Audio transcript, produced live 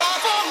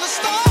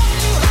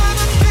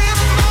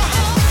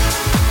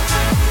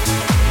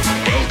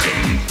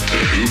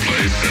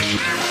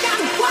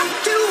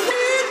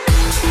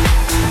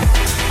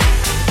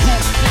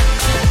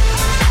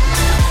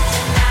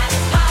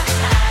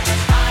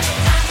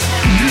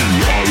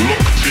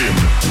in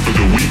for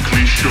the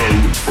weekly show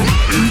from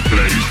Who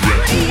Plays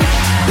Records.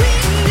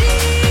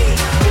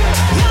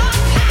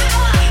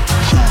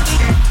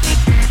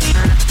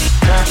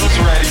 Candles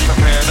ready,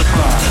 prepare to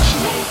fly.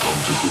 Welcome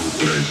to Who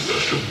Plays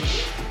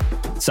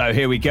Sessions. So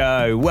here we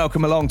go.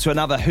 Welcome along to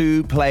another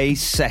Who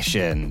Plays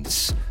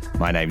Sessions.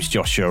 My name's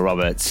Joshua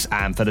Roberts,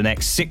 and for the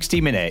next 60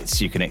 minutes,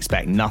 you can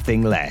expect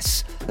nothing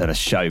less than a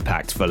show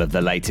packed full of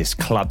the latest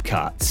club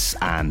cuts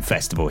and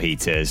festival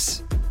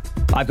heaters.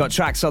 I've got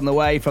tracks on the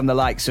way from the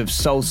likes of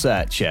Soul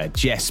Searcher,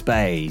 Jess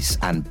Bays,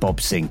 and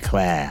Bob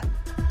Sinclair.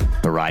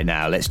 But right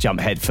now, let's jump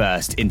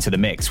headfirst into the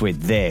mix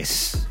with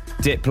this.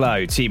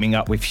 Diplo teaming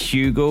up with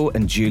Wh0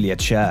 and Julia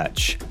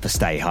Church for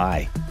Stay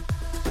High.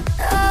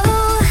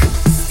 Oh,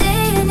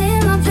 staying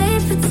in my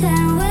paper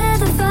town where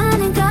the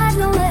fun ain't got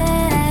no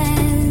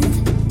end.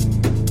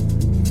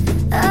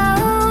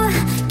 Oh,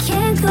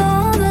 can't go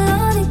home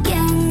alone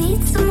again.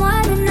 Need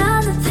someone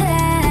another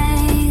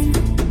pain.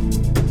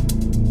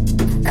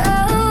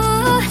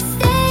 Oh,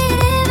 staying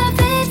in my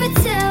paper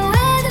town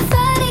where the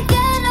fun ain't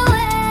got no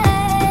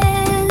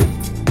end.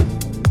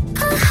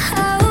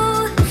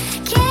 Oh,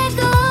 can't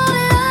go home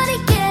alone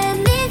again.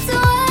 Need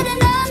someone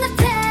another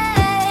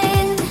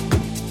pain.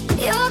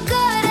 You're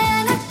good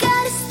and I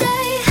gotta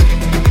stay.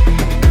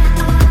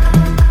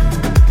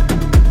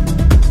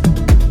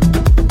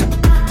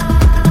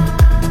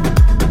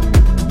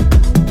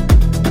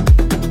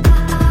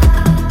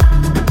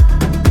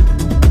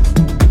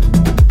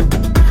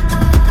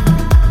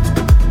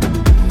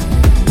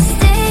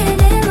 Staying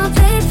in my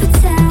paper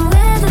town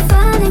where the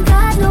fun ain't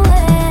got no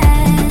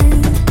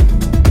end.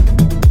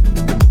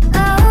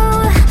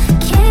 Oh,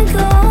 can't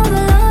go home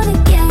alone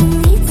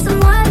again. Need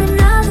someone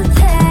another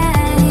pain.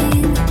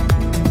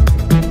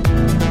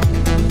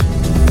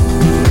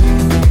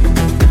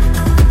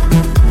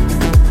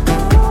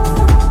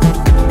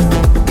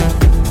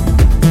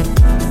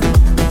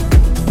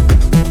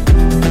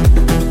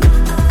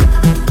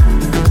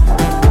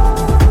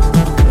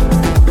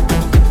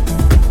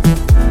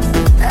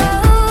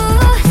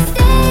 Oh,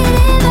 staying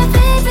in my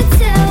paper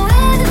town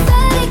where the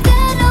fun ain't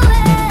got no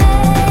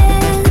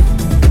end.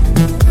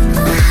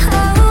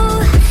 Oh,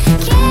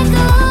 can't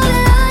go home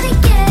alone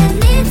again.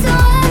 Need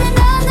someone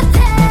another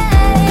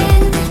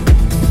pain.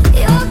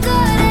 You're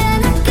good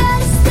and I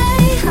gotta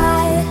stay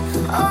high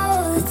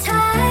all the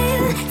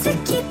time to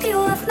keep you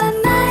off my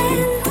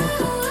mind.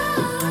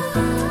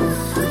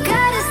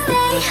 Gotta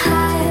stay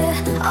high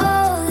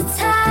all the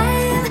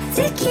time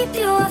to keep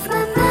you off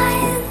my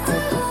mind.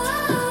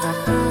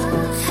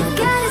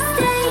 Gotta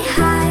stay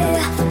high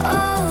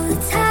all the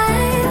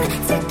time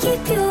to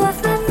keep you off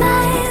my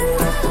mind.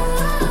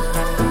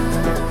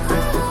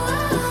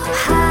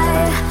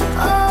 High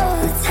all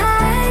the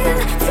time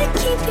to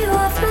keep you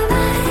off my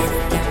mind.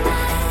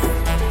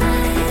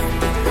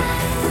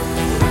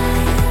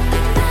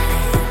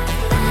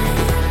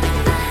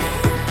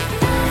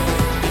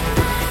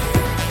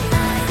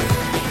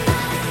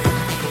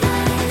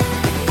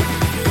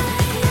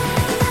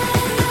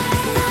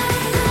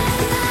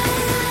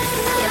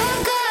 You're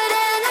good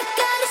and I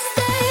gotta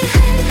stay.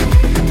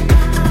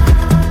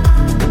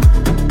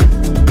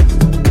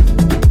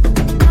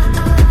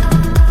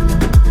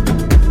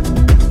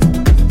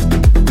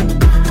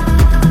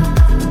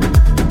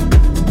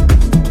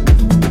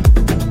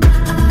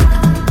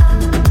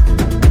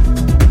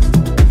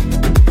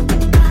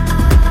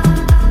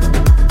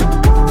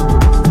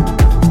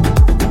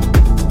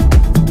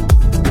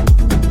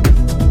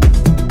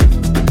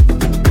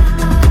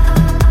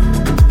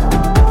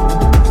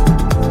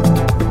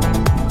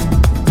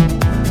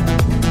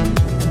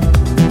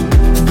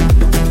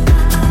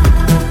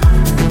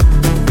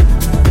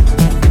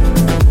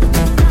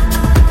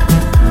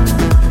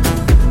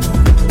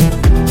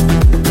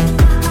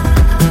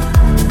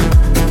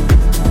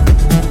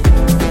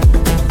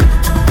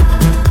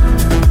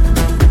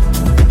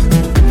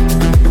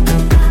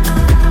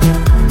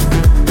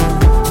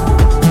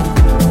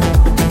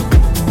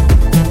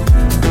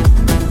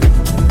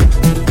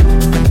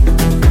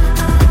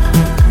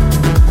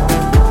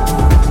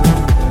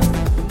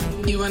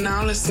 You are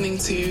now listening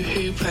to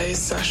Who Plays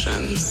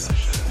Sessions.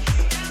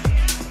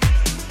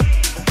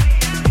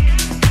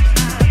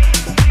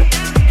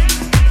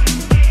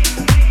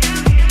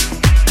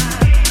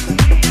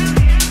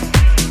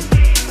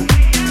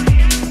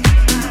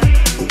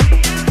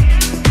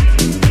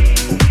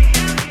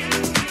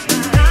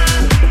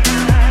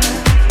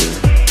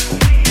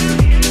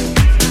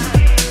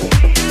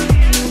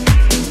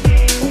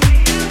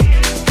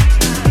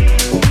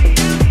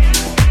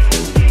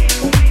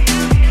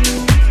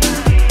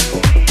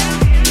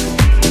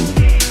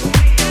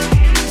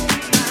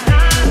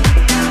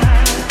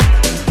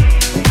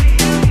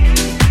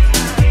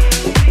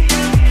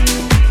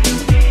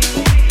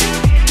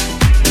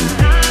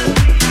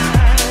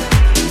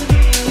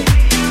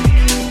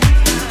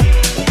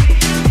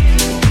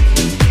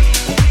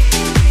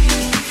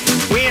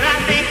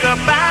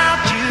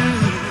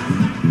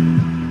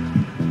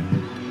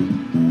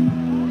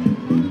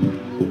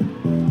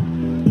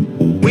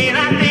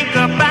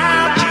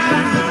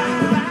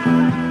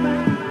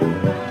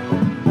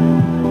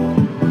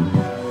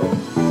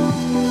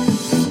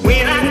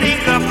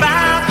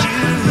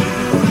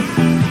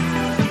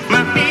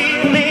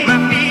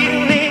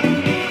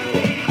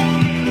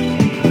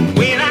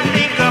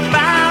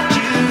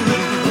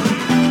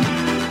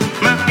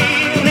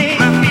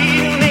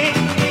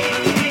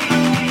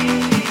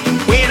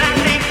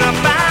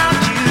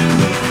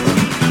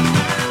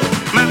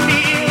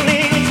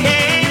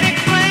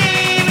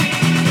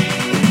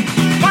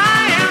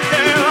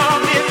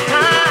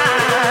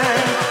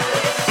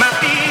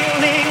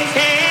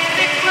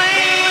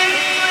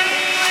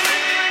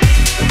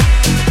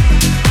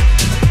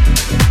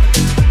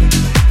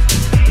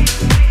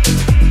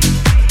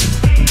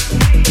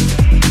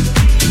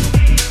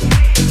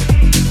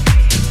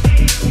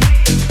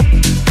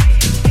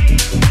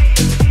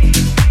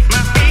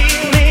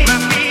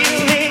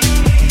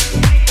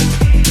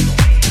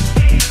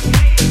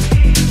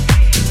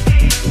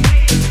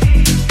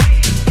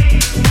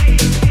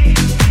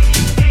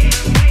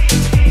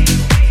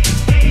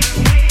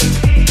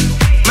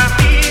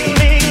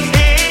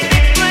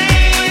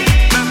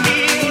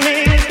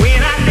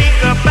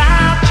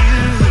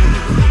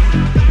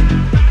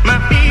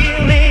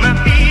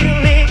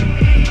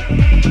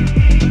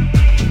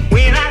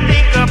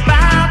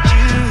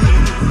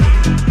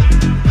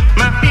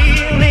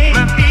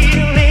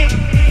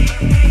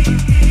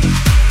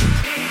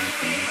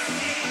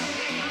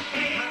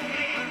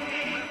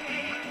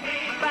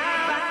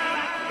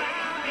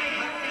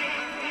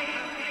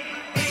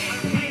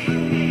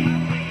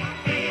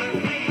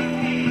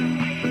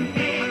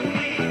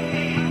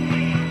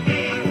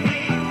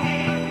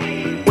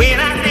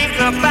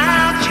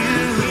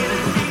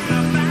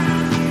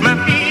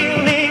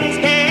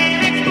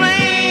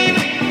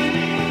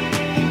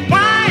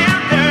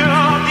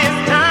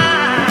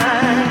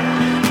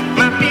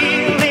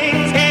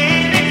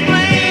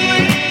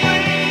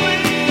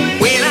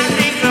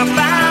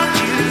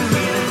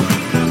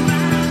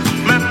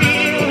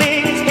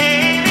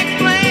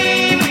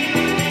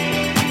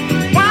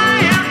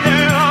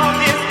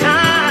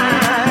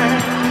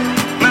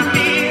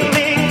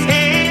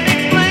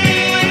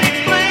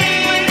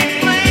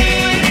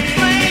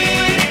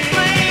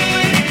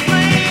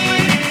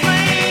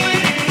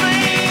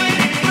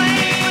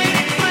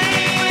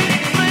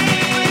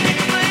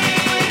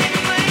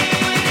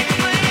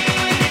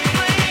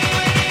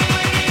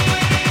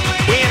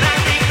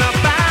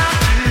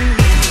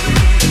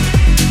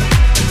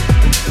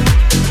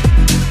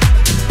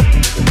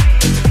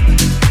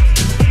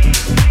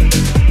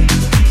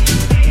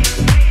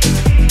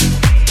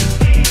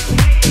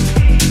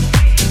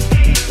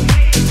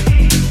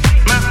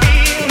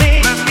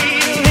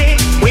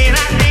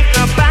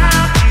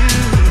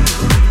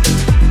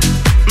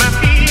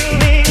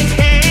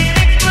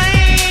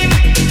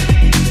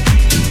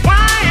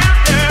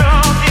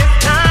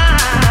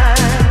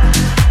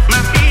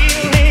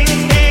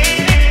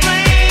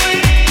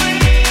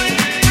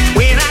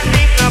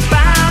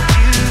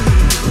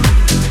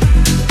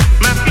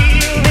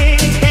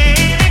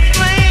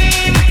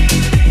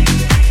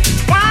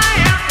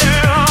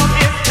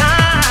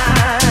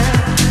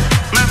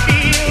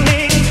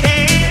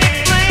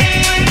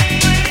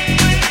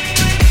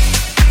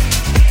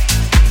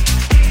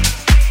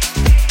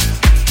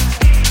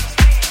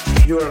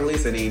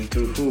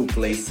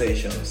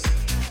 Sessions.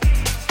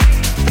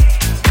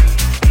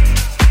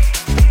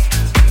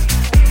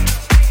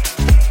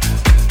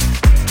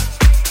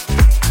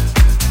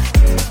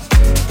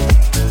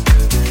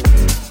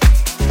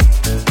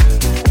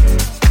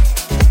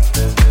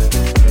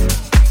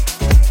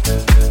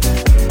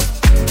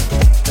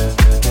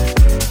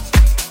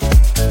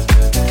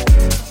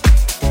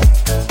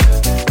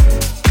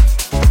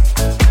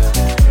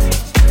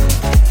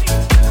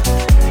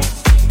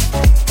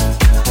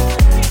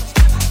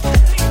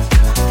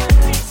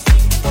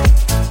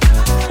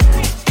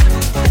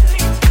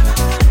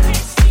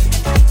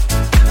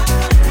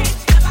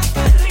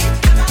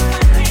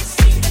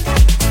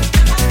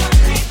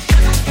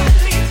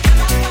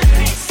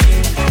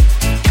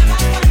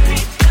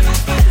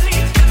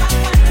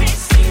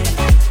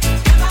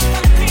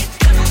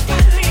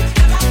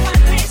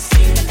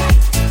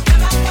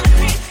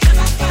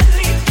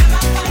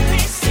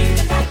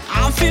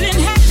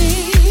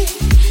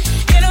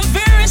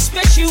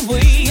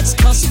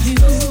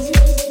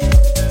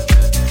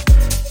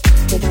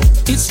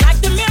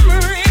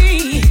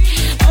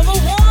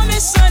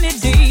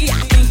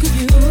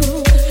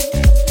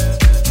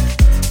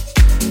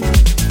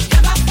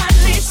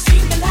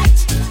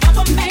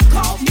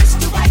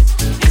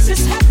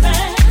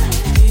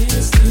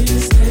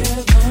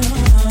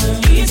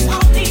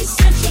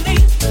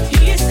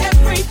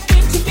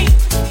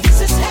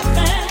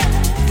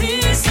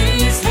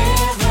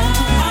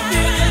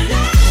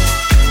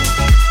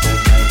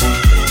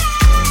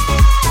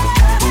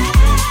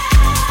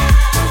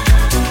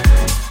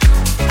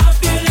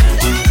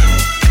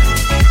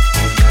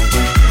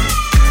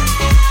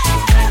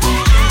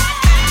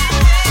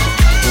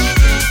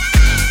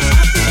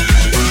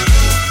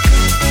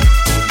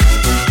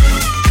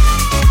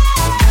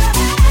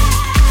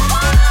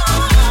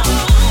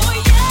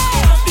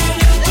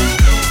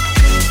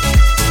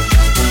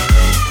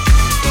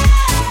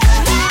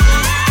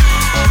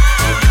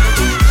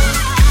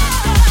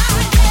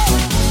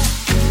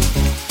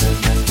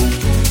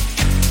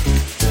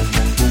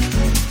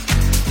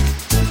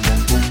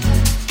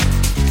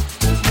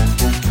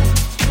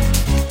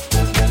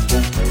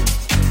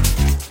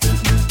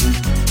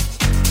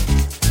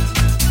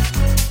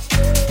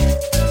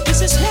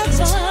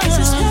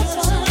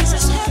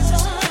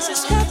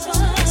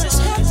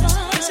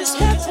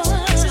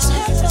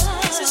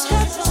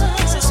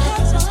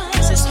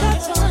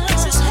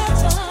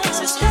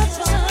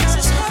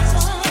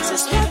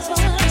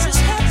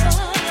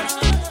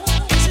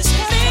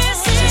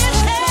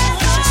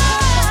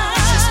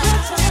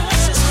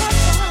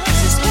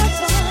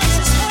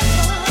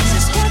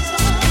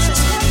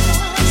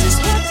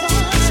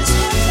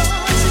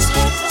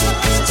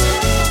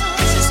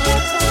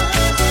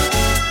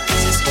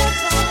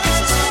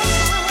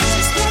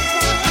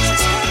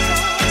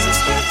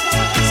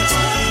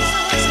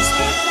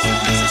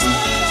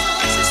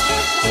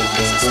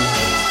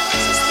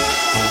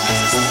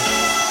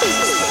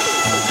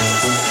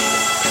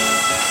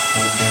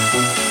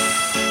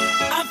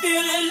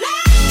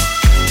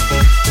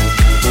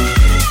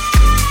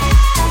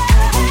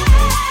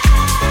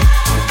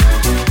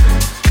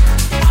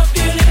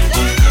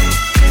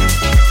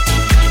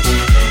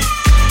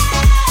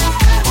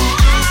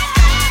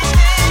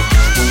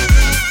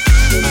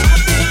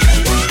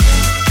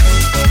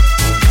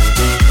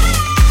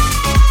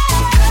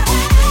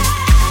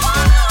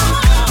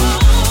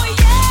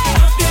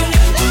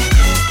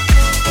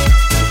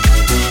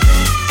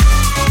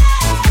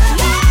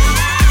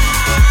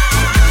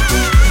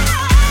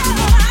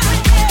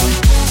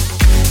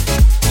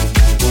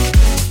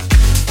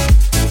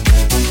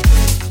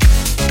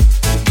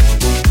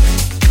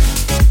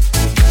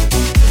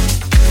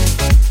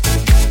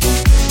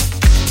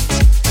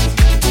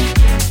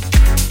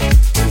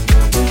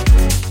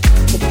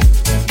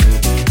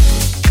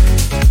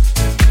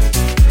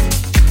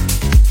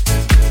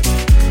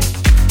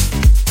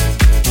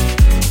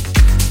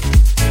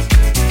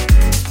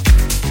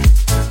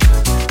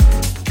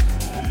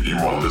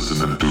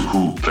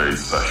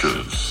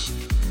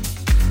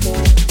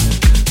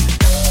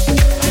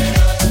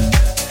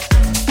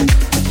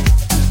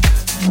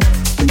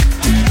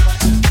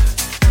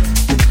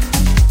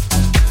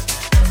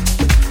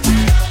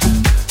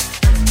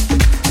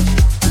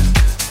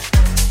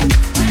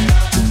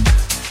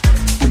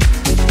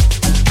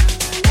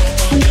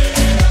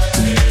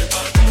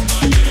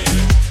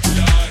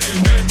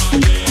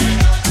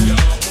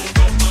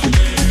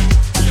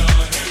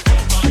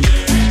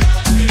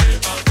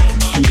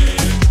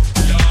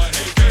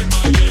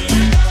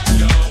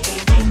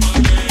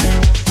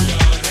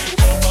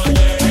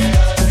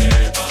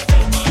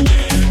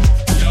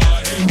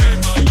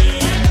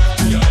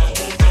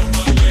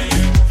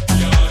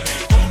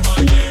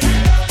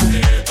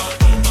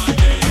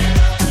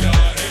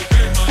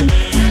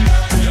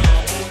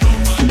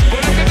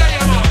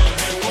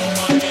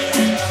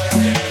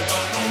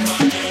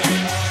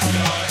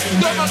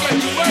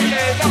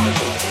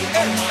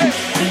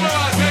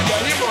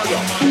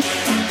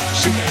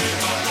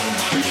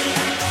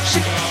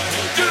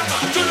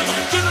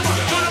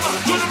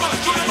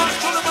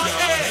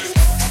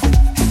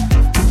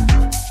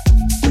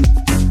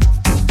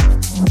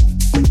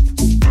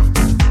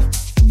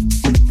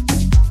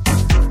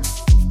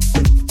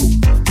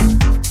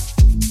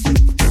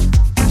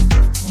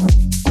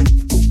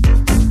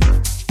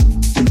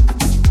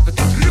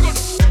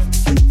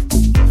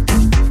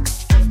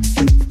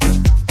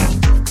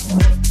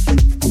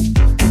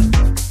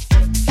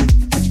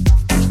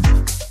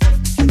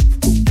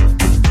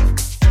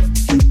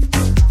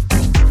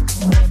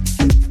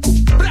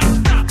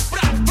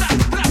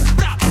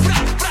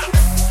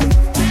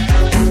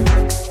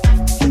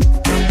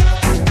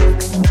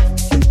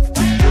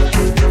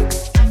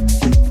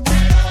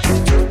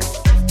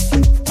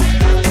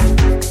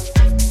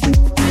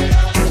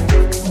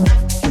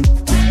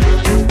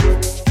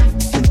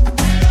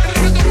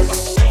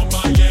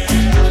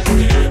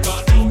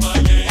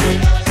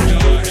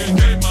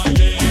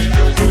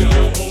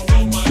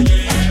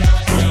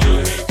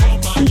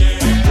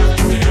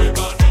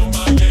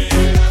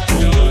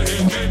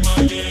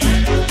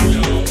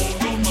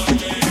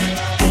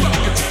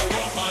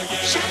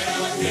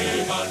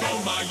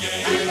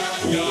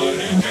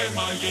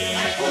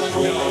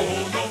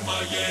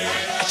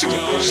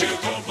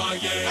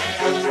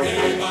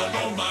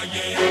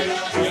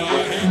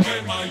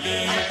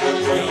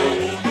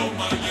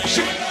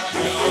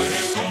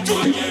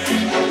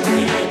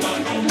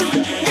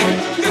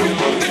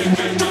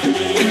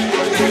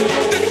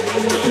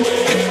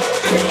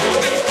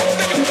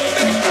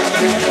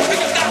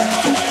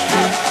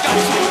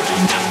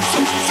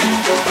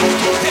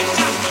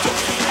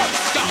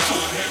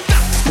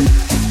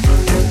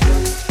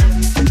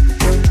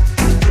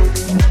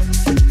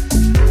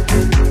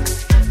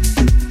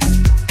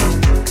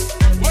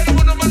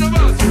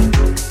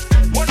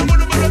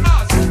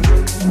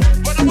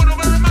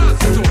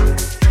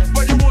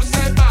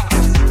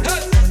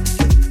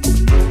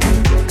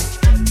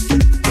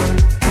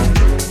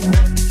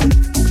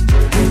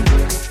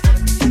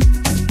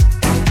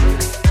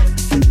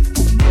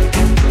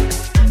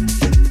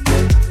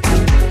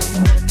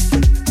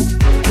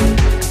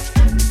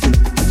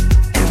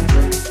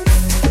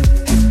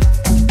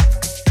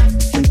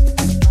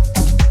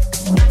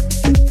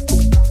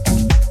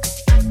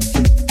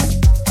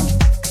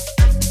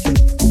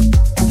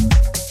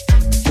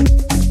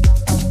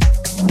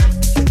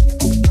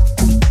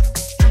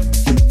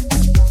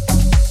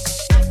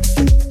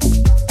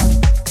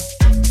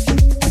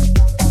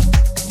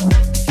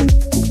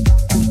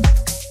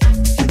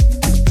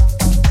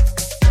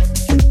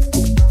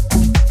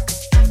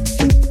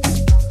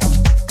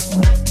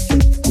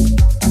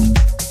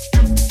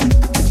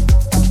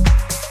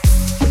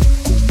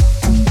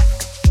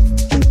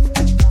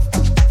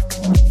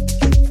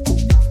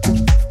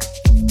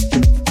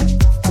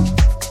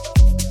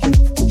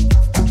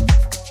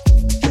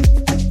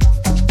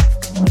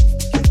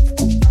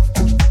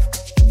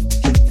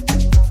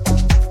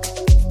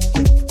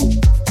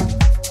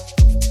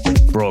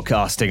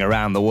 Broadcasting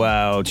around the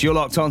world, you're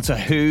locked on to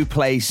Who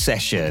Plays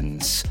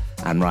Sessions.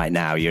 And right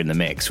now you're in the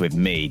mix with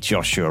me,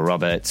 Joshua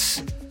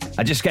Roberts.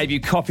 I just gave you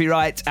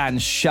Copyright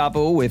and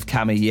Shovel with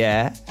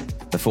Camille.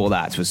 Before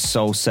that was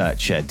Soul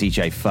Searcher,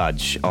 DJ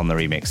Fudge on the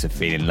remix of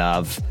Feeling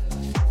Love.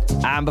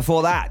 And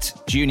before that,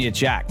 Junior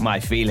Jack, My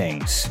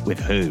Feelings with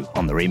Who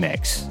on the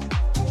remix.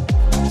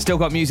 Still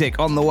got music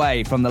on the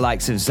way from the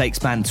likes of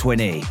Zakesman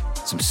Twinny,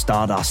 some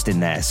Stardust in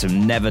there,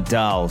 some Never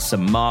Dull,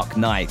 some Mark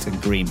Knight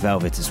and Green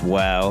Velvet as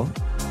well.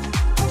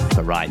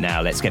 But right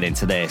now, let's get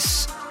into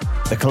this.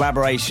 The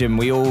collaboration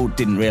we all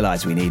didn't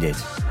realise we needed.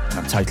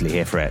 I'm totally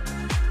here for it.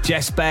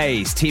 Jess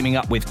Bays teaming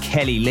up with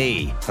Kelly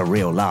Lee for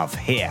Real Love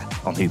here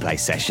on Who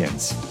Plays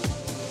Sessions.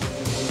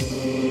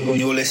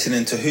 You're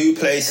listening to Who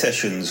Plays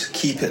Sessions.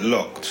 Keep it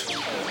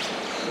locked.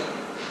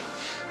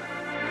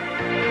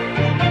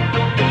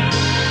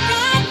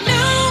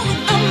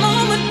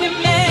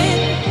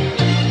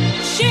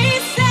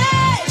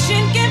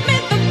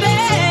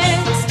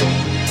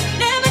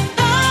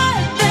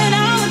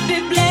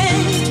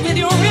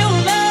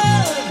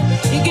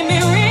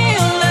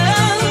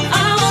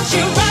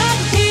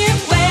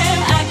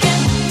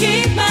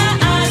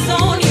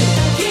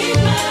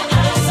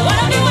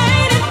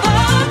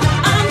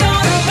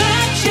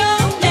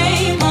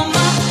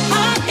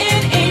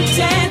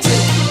 Take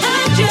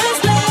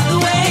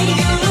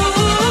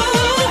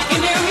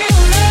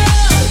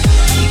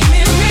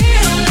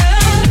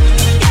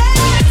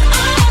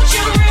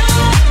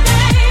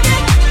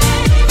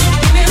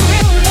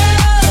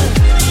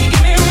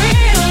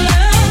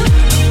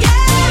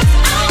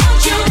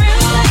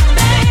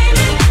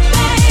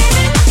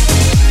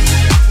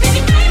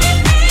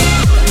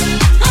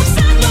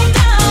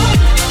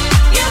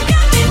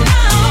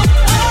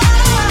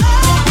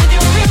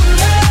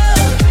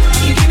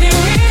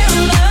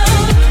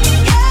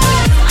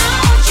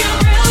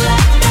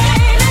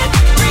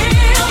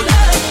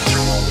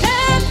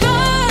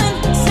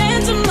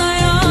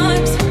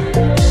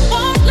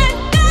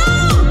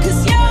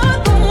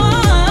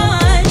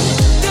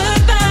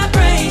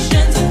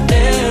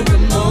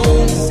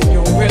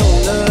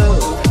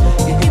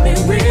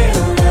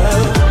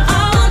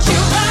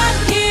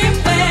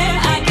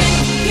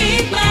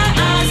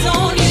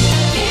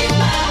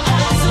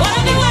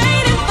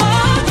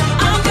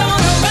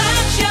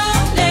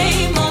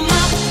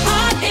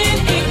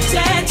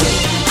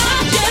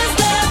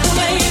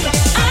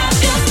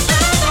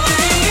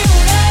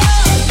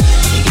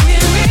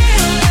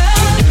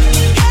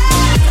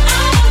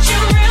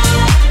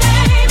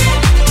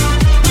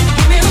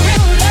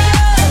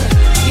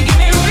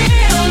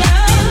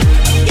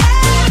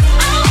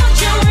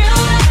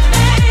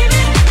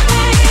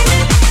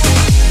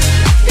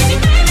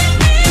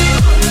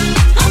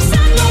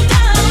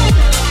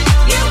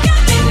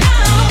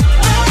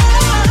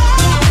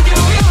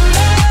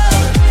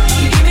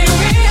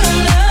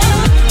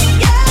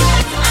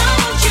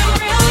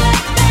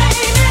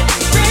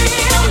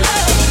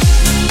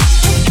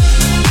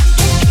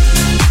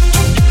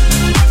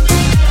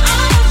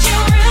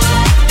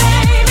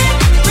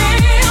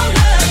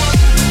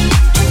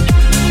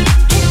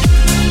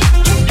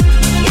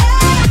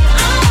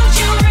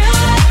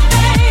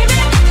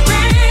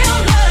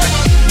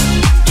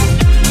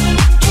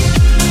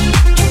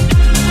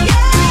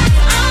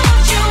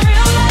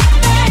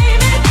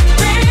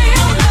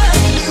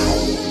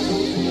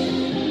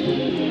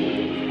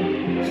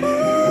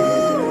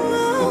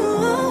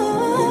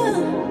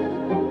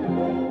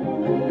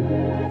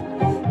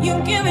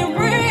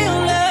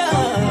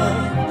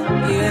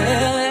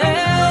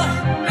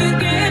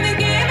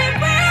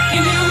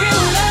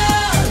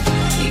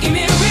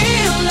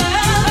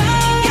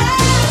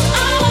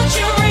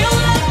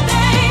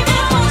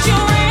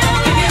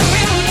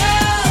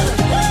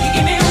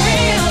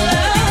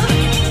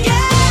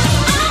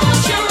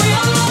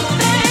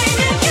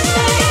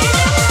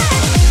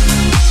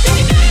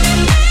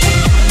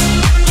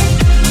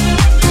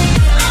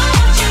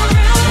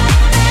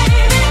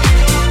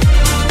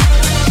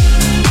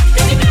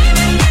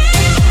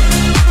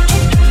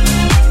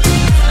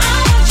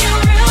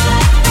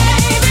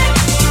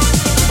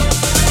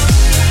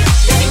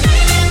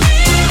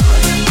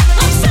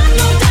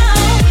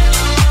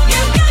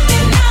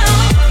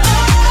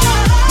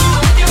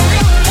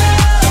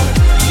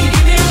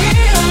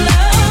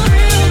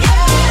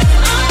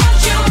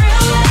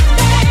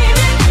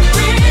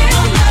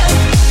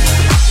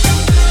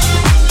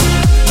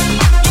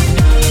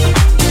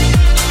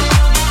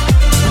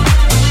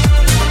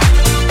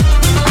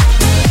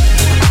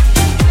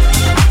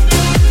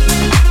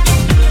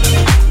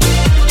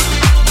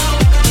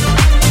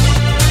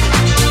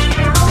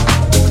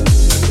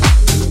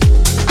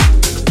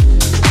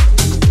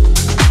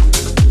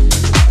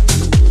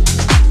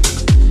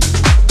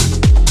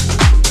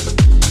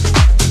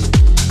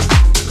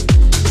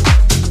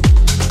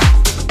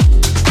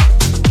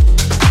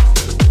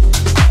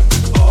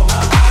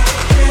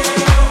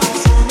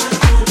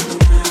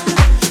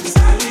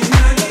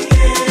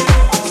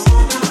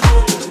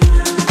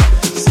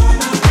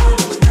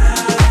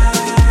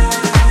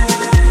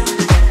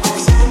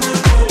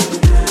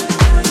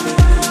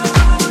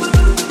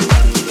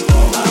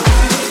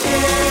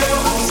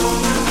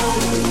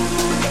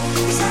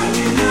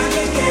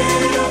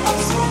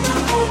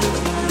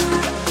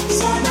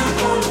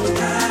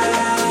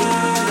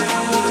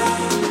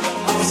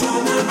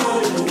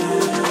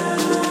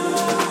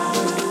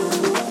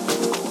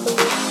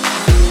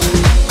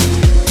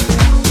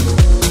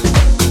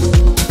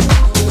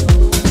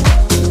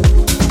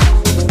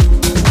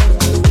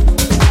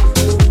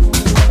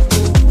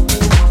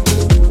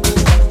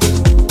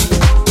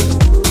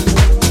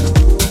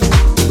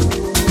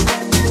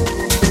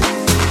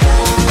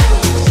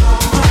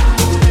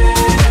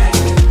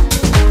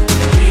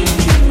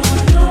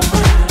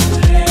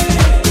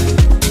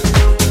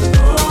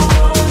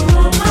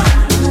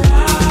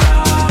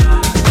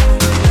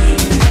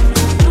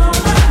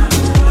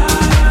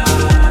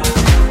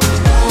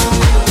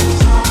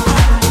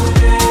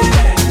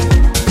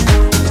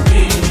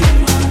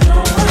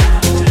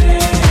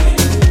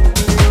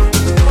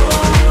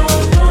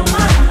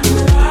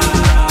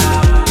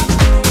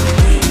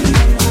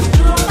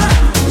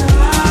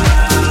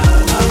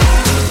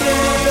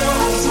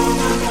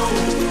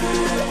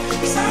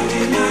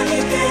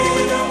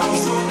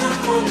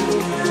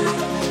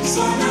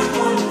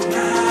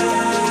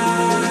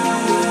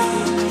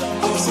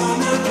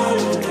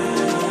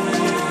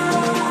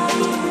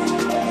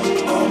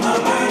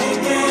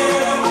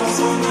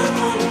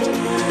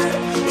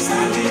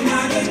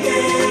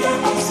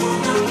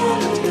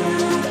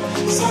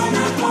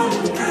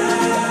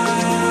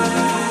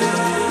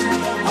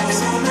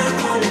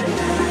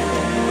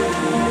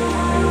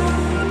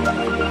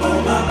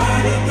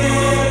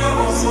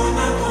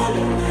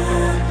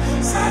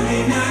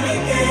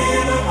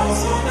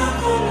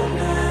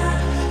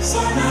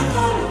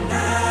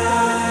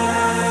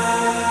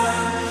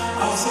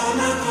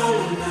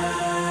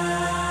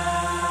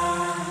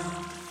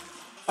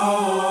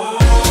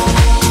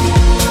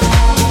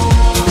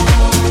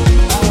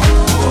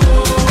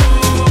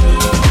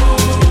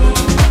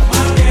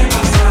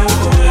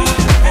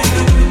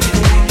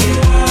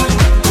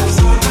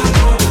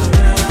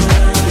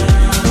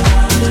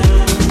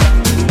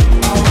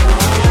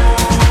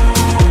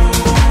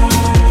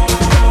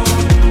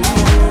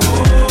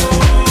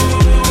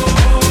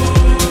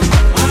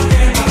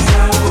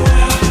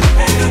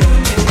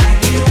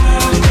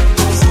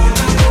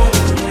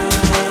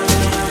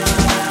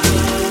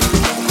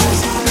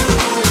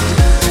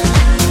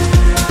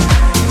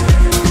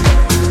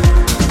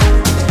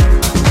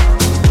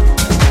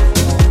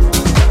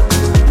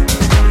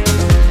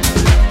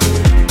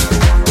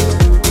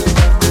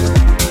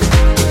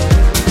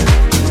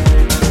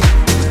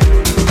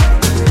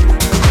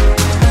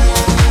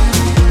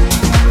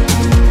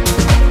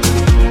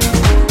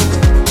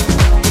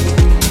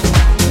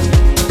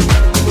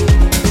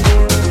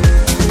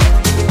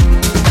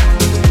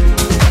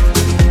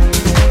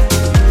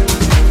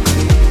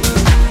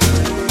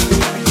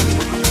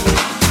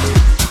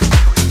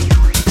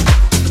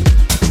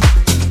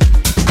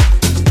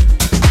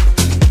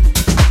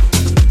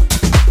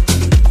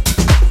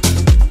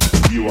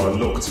You are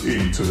locked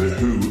into the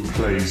Who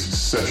Plays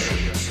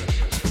sessions.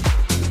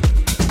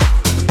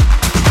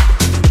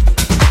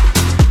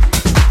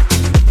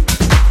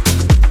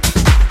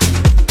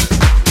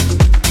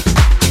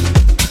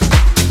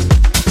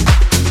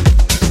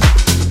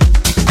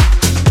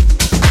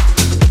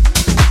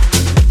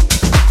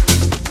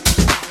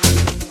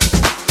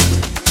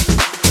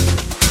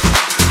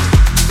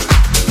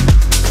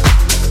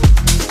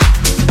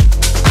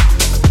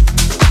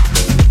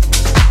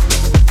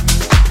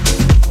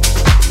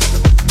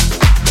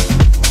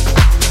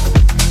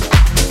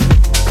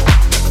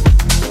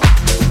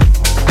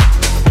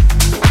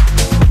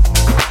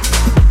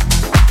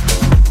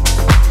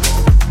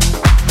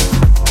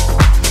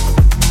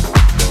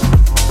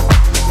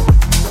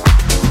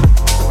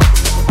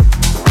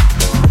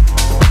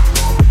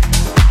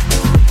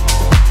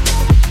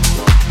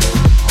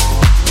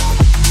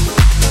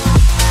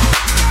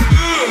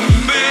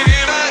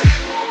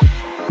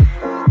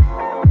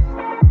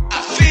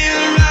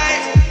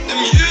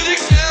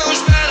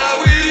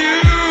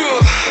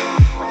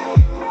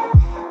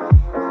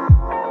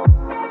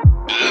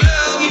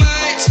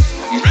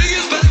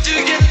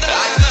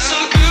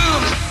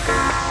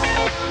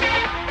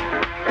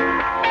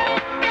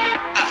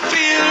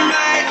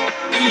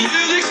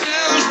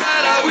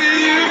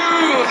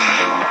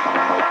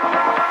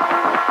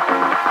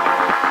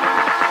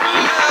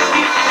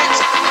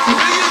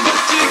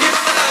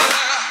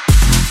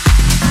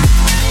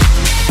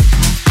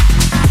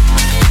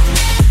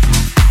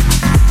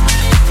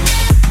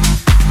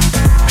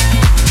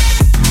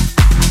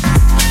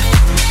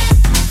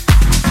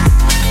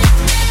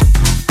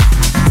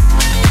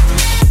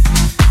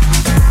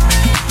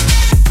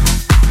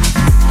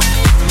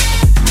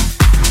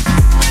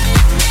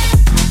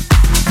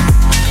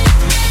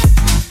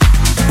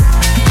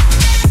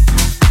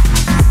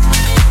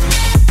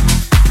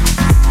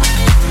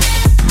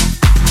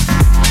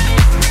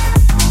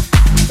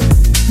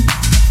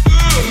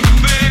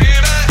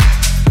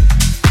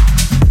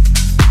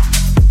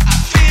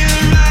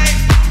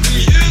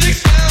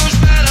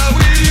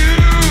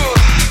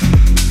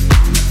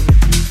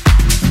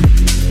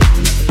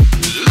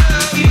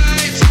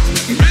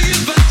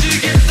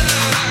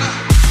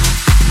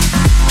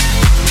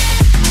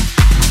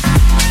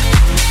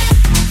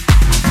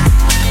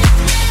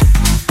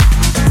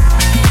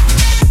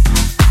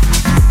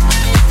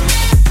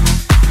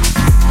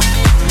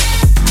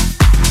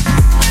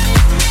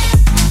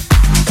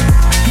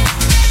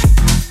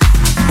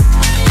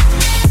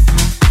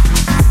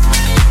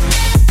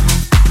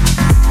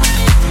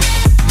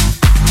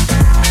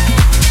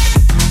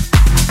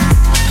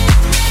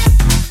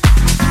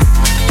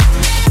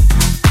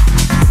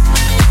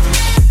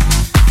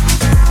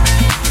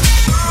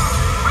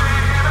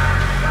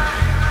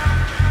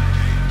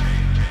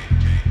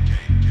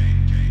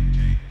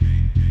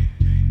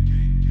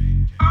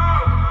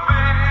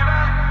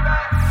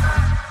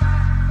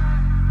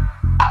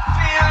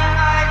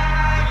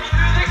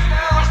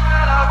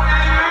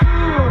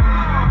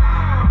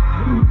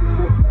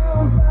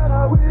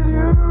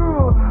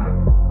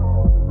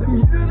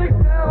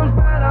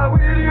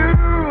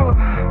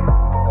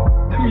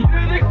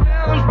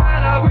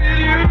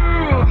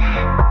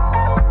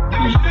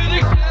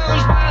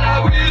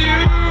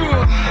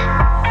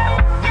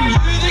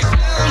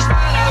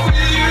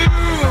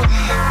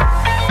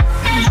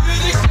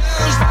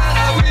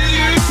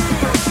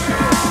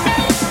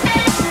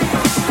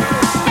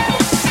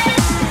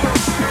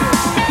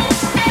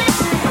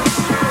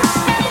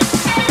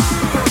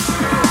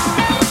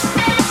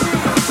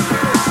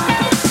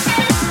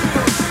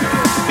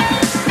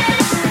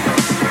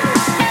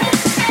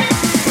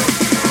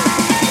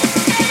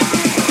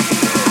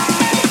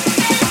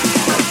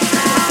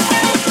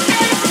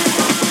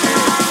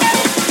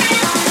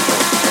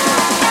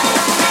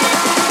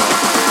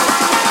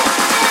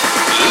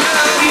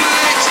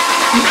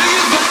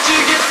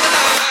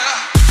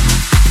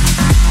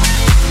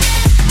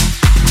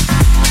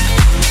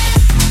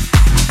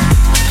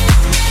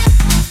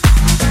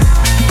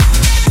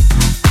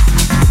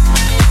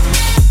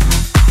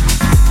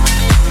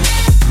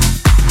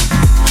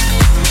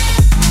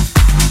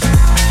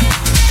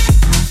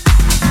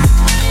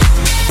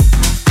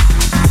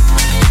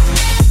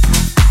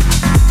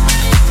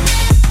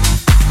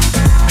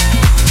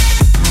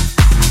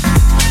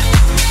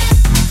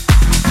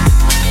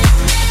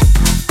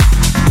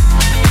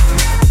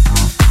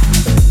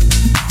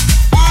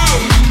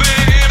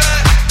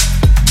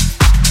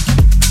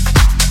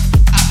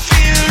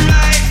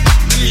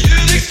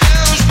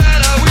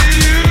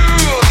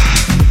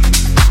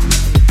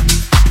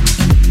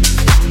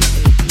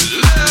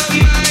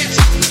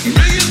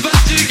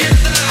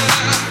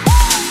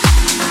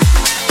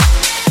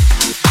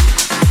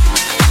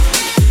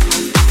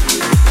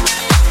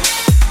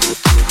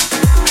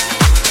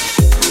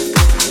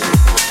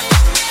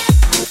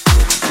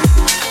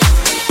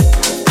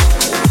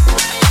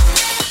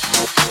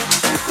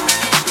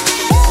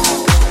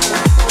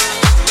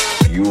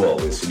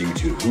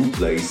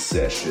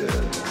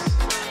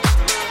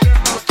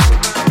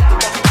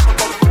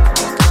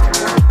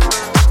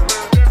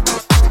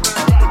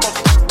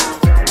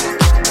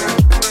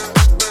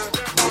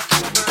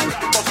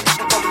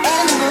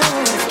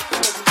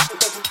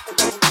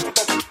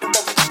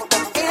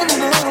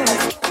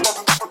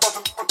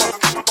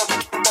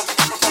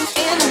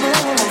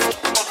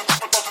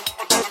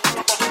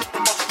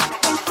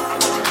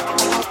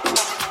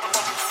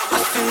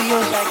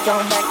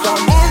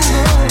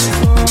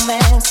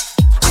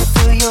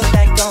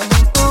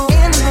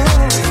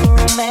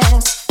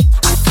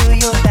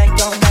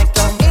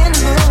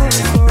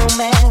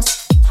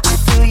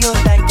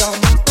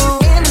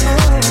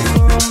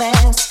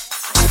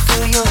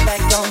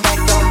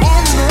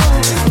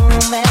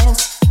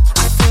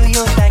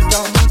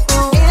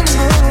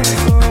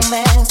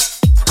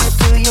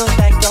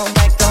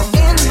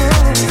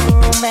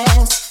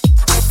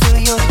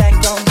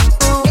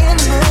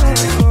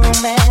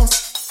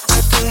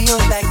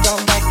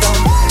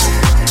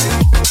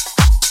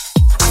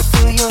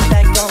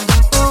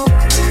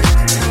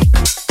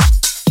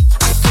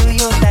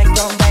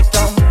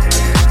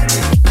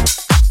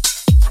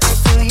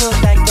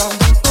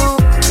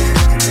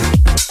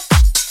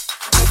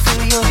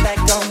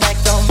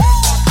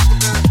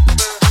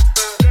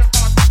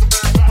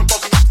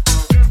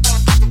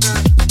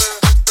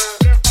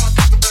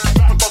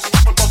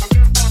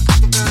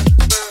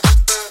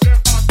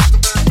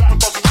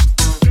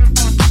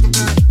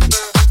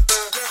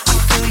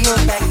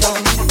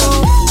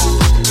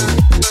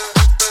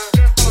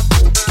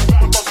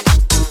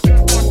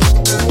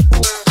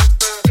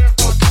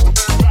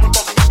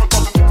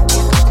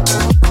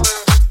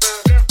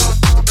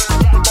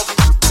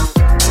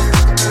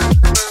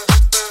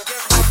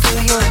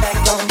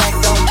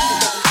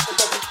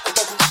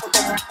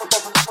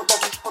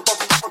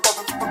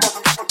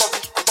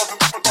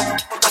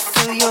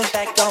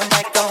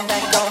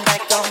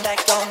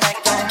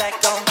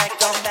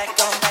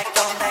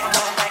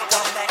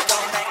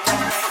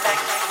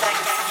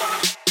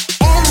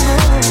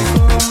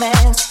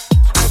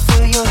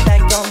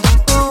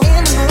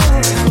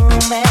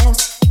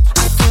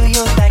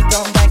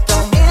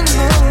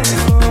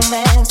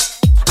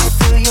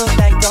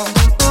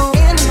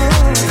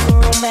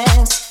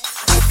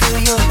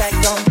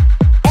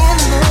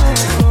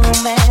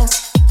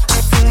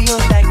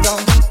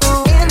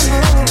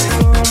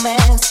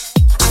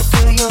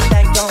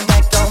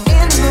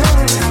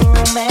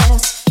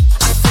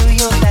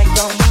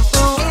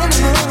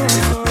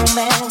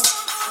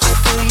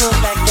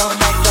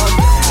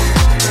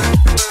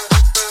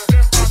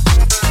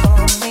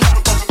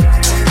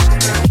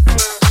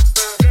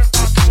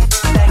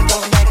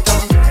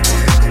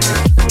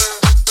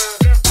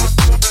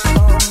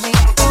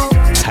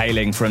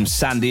 From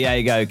San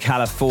Diego,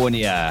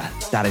 California,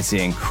 that is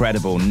the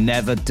incredible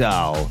Never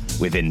Dull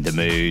with In The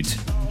Mood.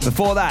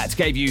 Before that,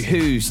 gave you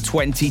Who's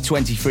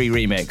 2023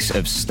 remix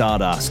of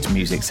Stardust,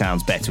 Music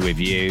Sounds Better With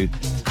You.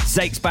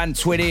 Zake's band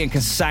Twitty and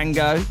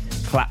Kasango,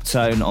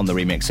 Claptone on the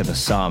remix of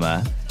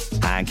Osama.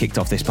 And kicked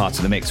off this part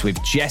of the mix with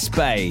Jess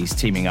Bays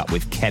teaming up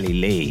with Kelly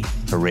Lee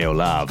for Real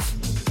Love.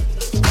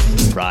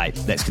 Right,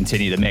 let's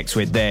continue the mix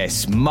with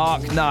this.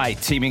 Mark Knight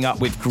teaming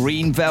up with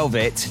Green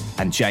Velvet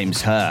and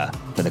James Herr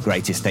for The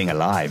Greatest Thing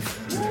Alive.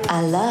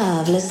 I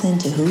love listening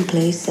to Who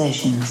Plays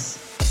Sessions.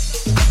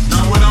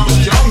 Now when I was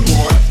a young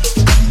boy,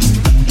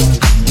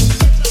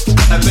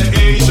 at the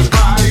age of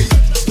 5,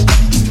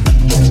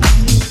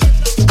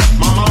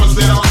 my mama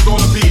said I was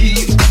gonna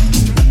be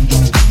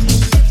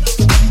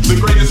the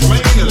greatest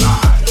man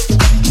alive.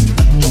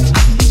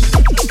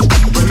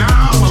 But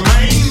now I'm a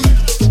man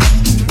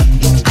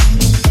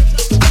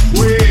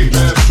way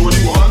past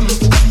 21.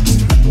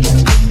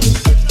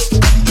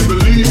 And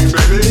believe me,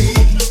 baby,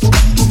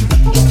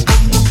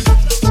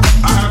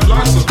 I have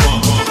lots of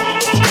fun.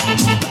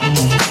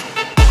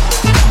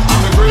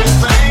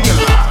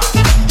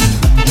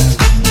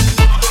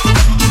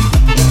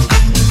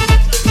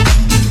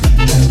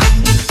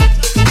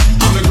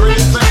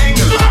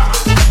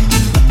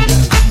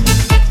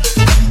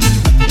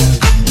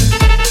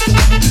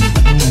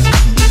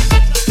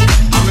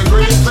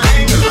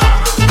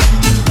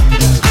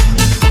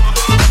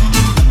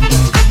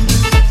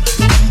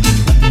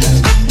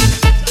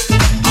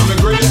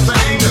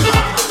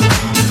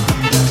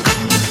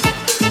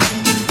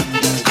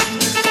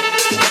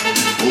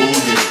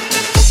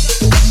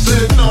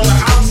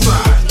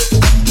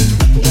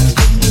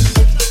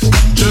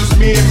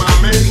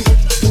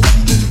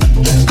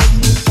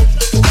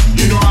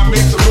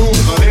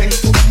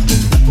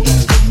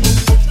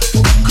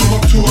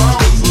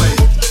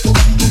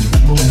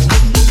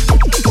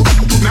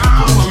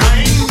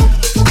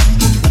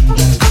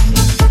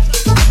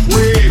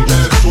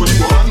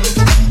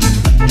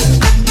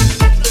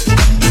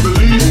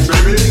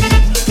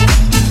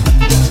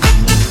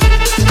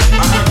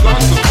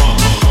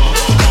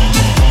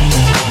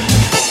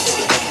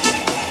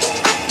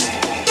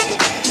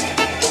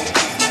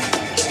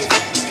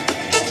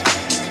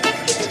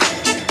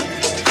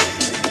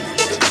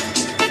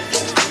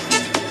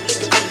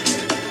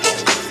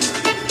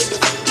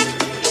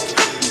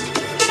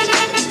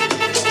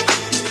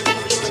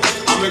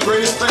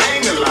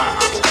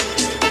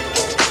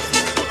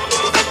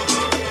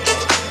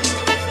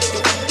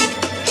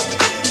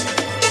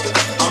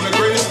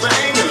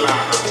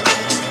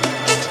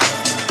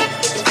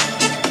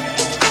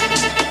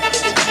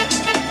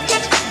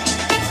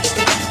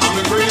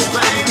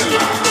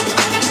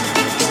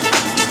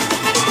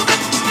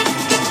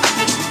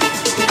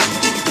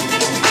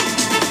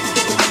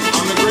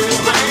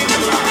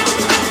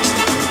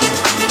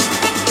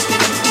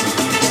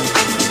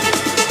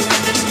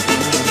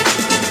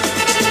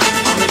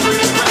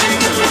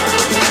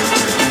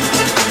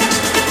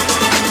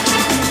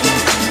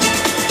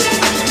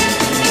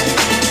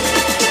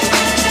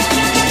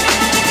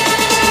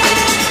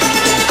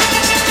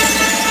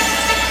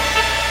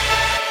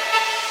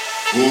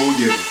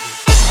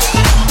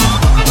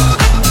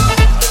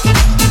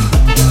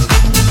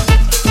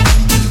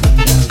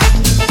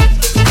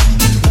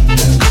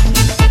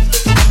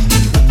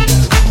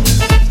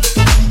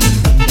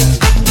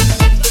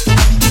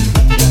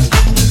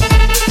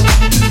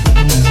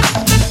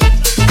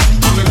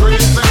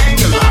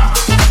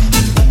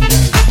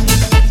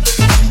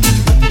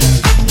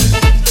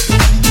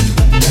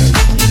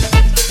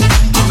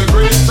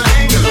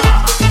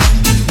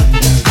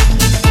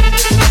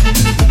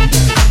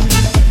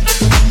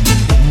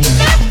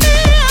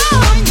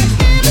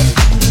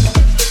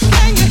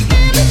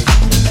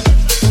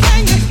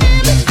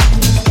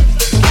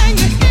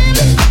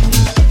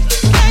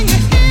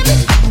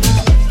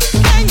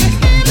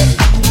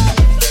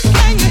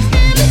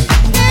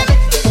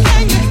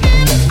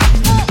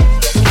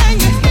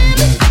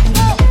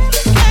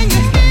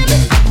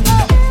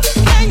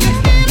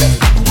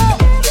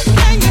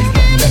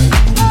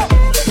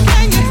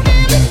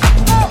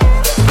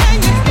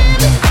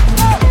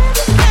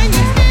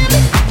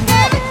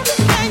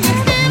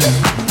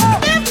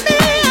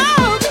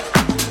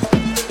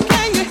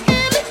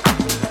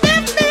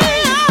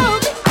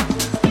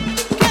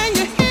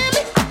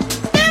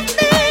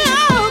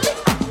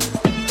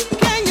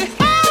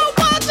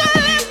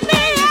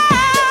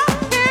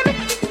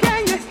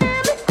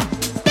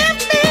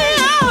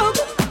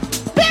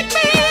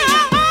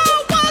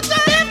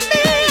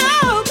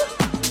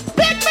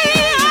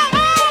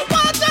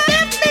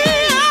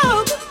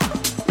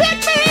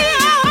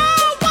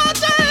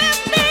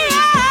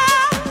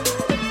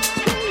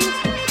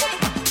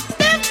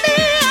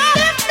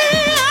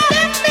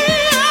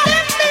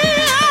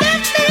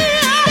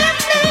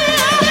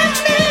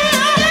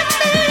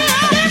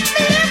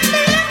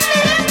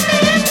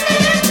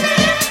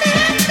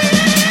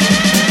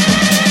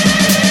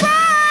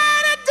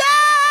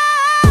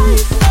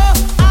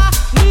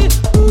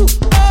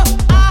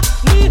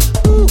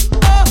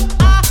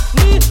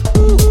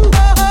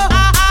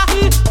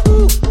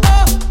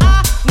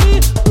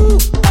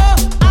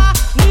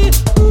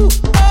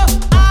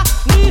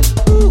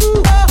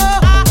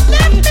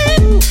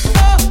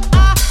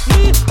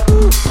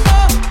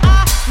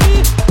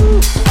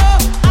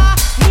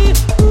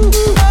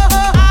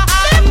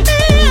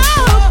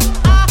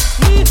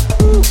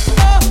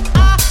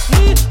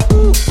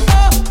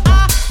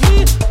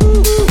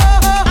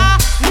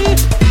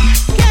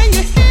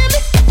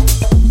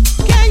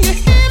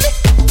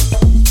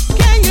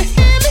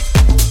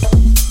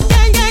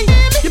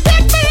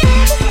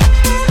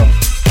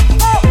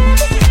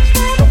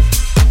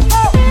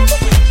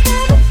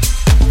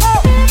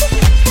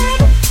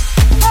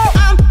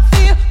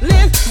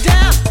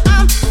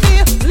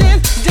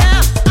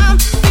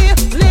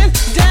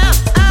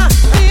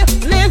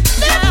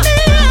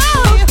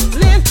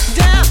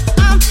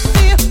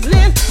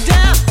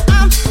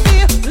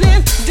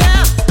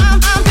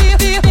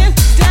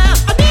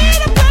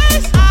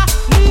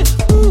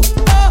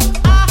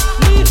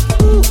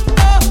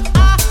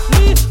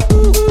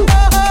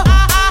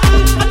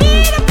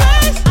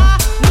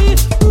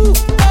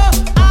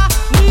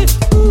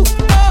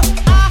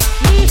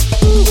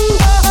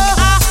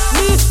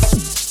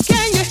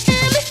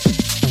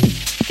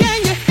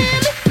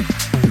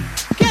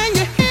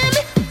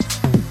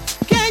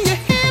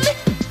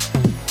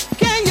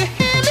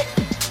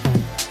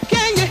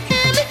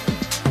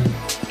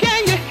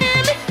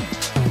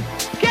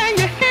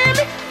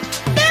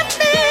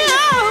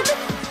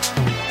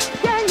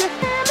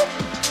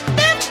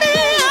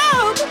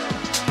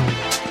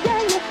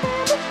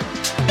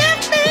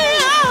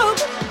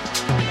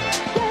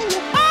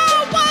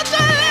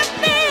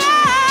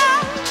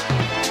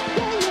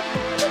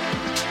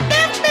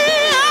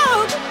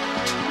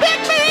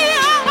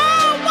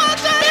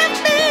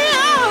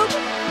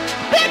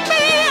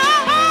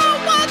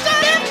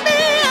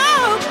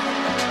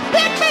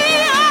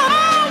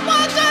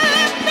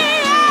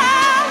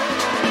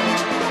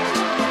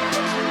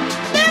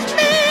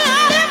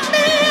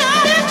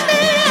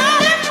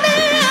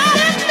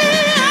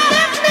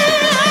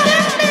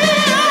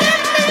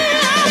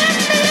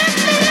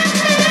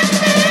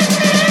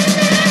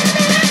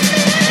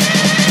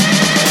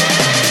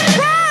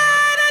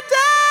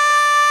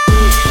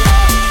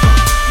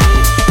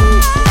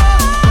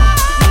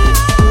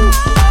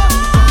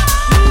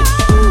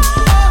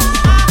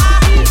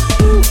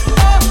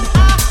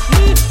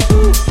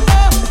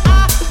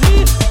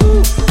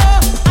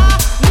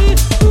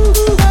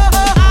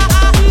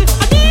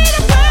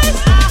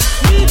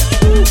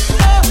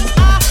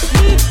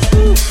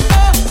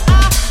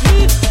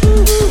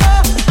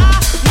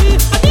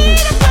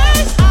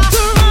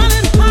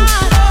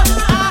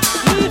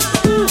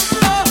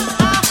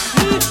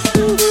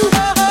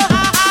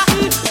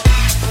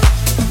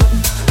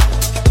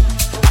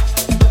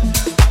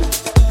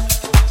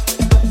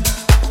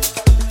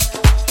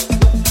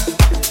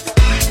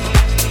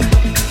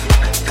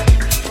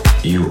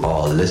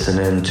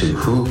 listening to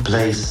Who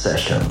Plays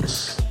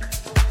Sessions.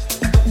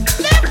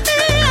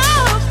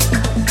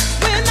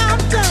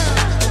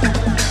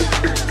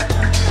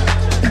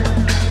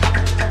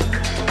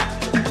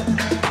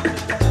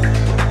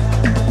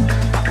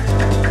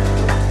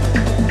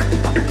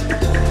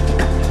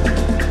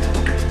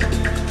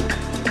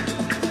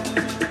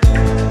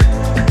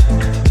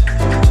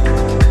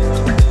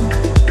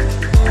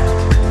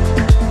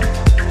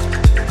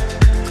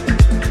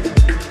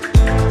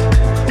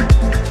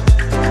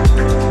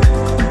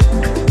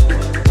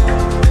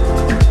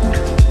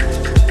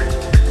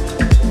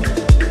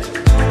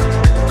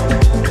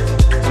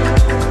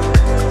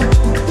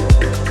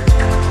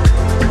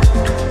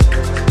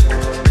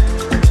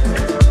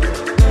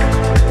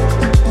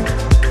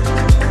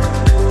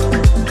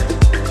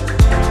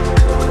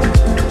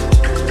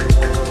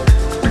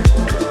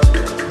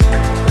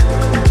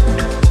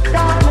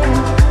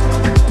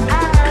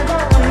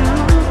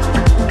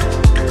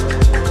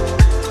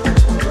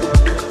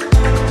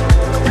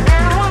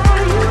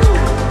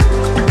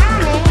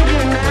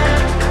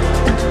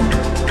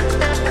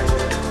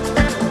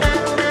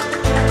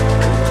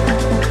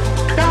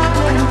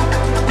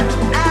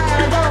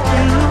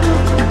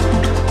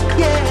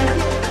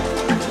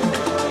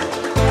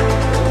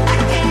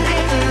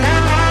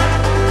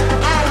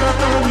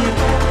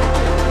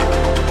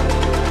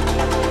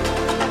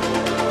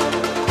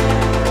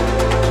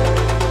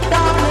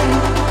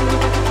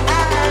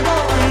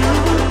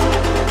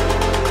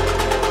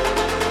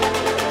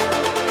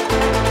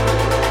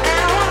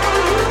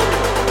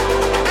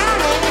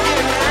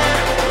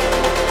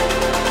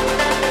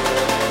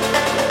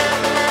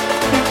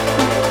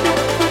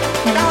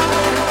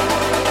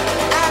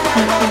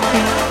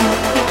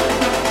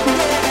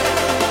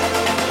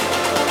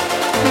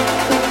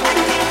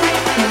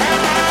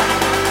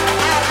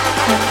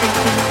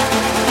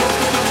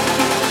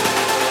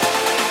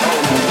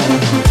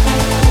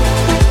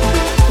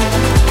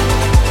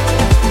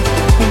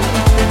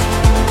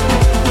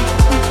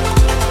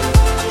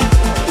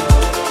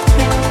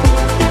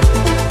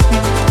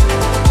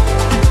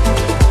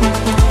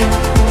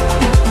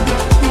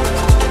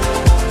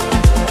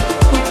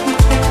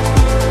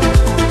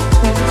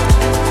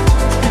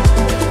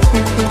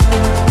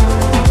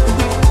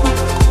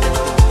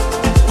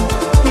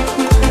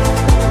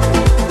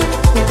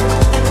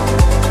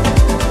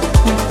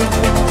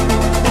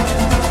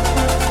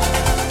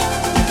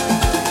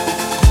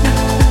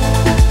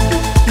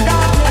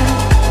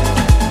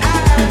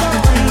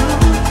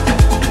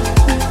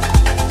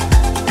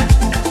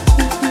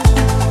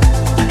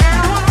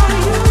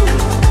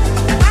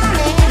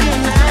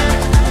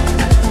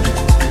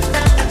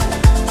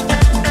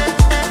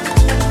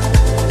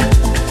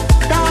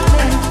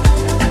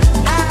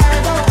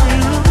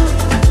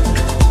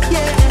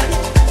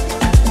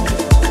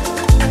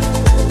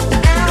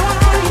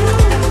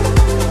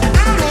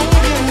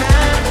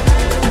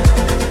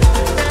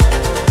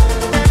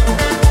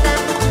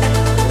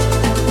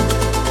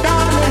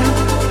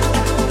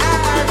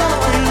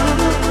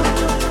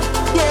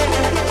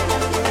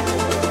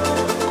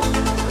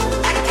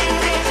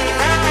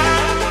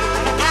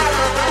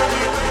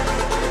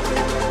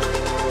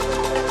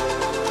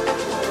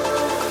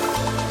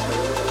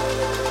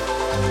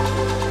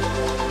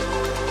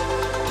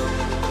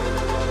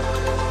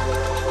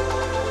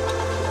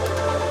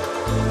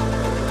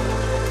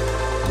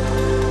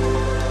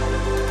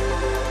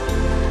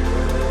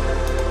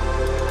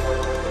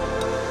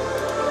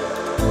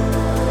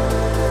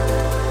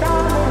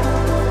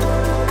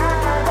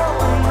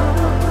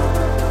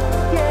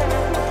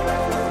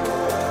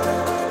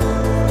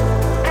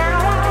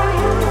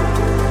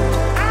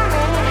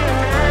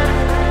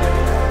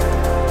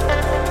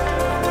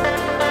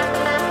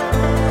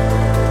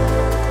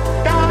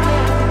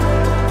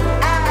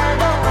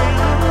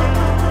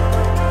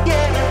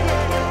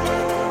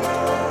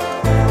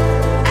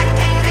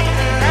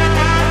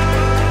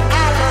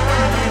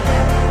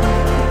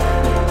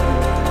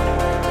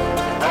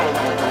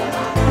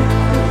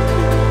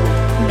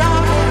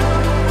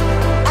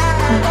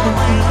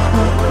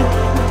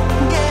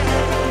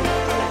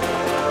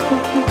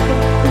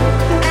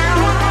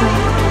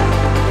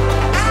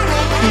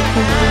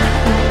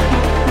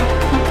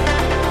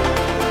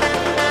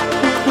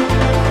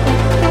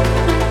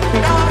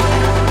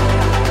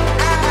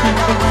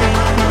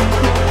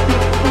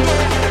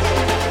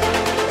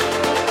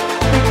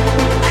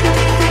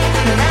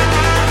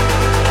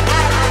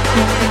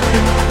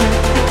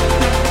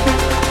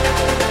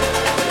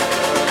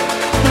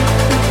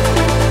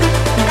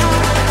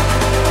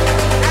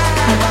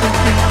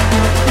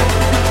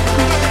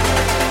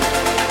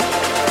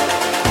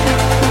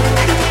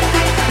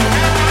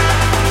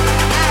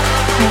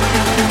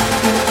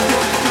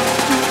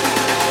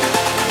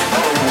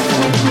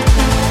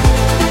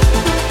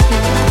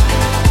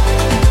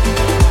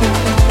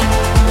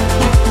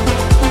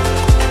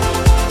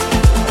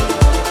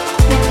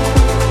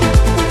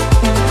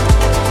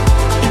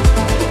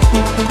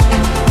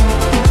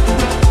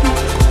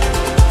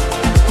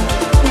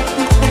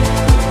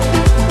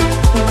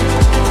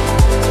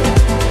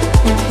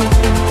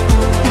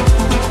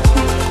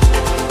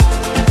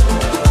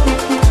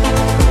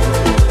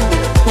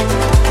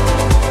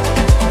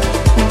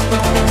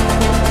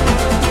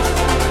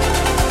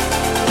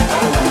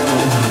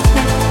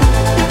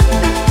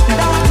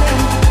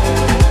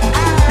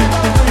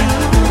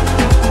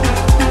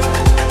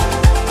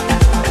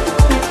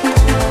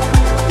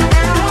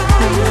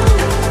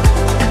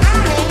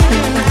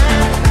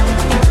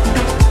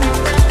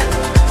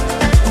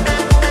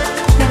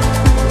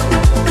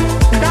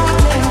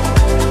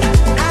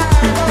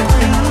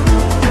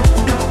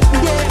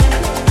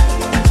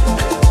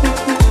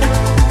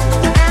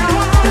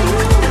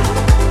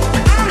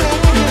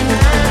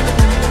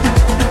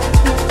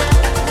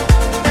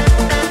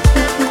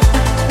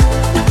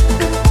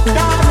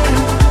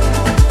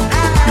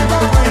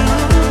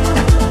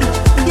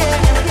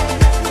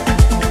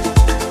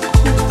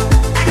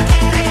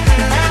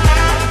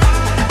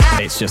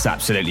 just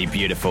absolutely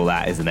beautiful,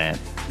 that, isn't it?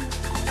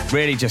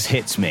 Really just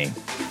hits me.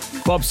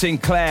 Bob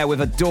Sinclair with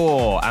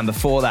Adore, and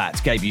before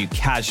that gave you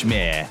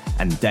Kashmir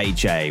and Day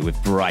J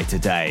with Brighter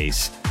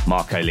Days.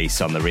 Marco Lise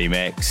on the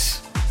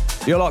remix.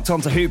 You're locked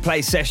onto Who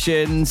Plays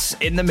Sessions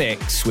in the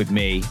mix with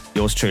me,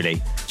 yours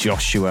truly,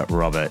 Joshua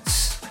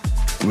Roberts.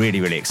 Really,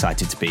 really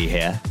excited to be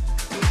here.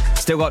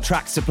 Still got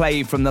tracks to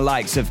play from the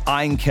likes of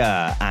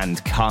Einke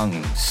and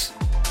Kungs.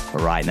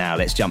 But right now,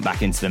 let's jump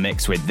back into the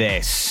mix with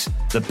this.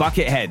 The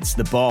Bucketheads,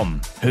 The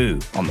Bomb, Who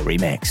on the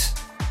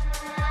remix.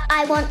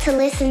 I want to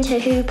listen to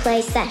Who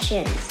Plays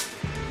Sessions.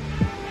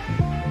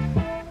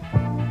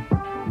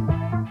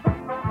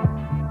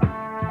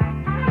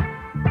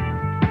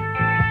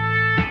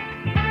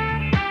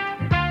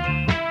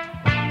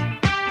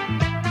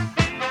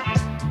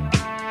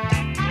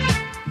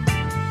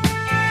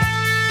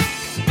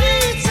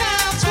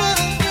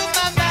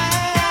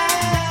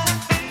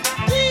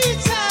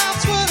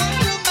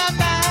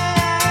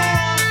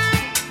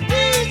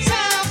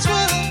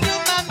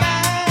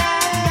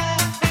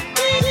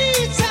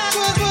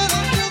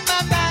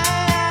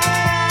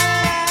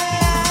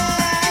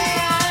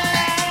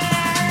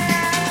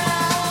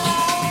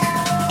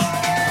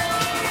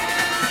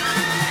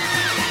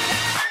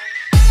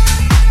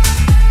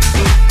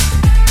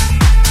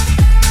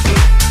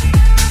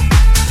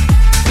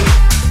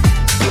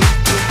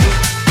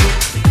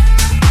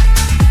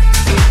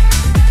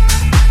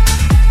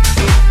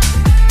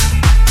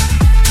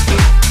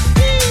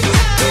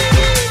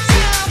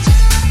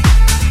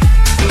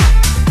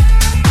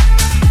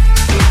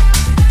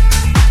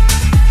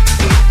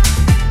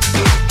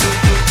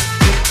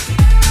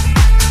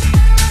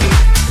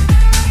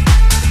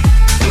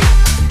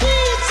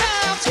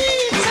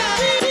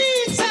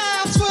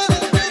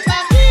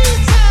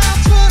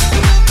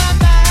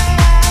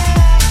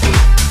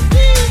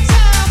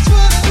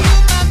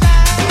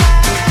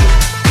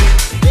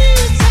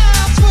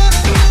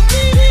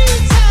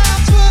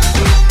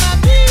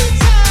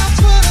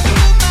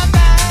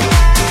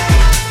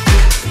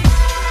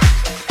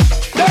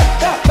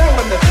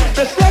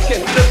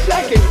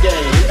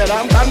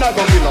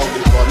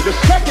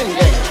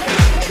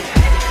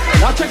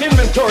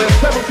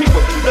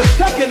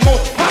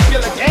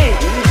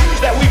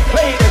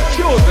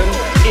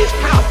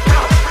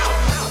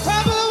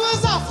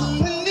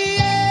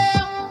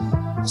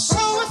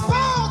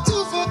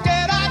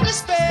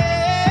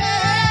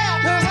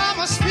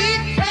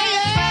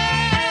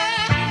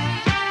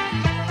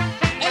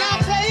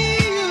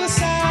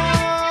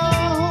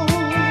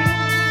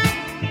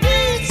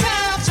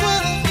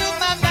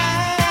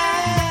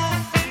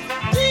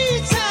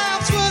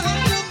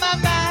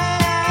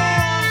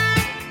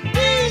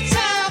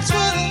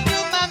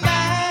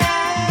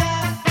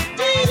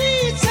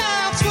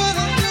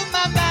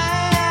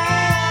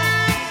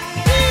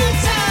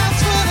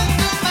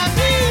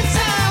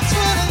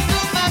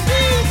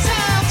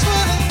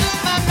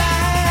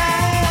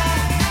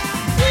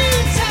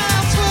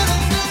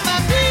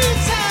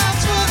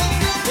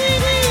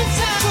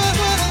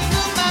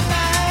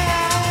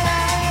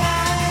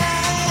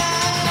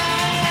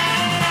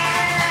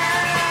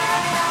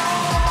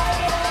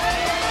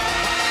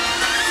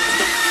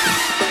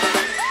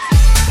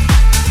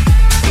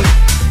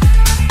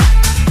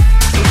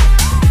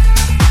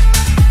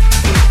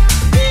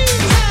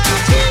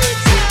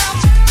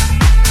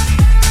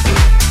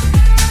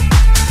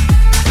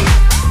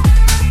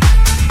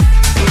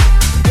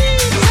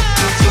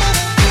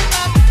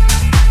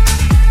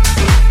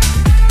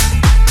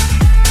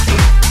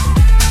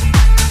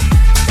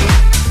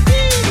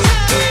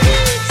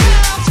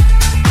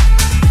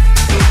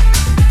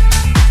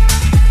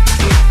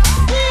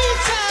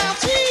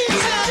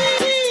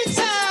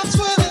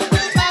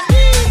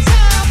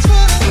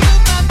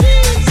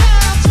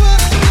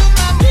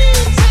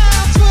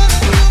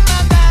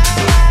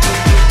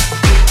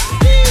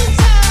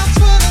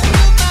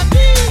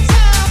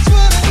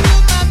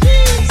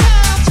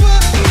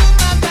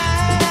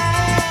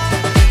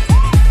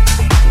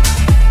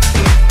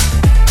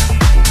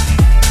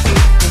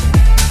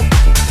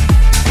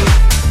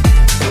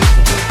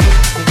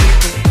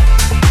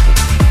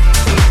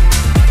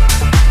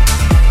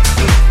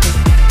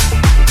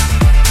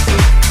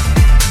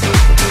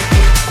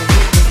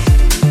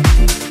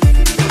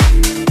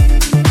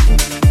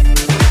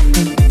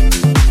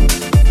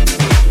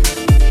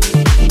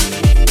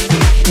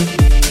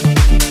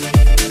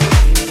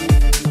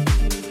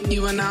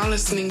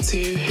 listening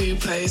to Who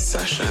Plays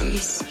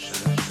Sessions.